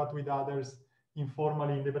opportunity to chat with others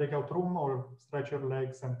informally in the breakout room, or stretch your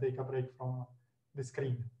legs and take a break from the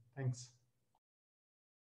screen. Thanks.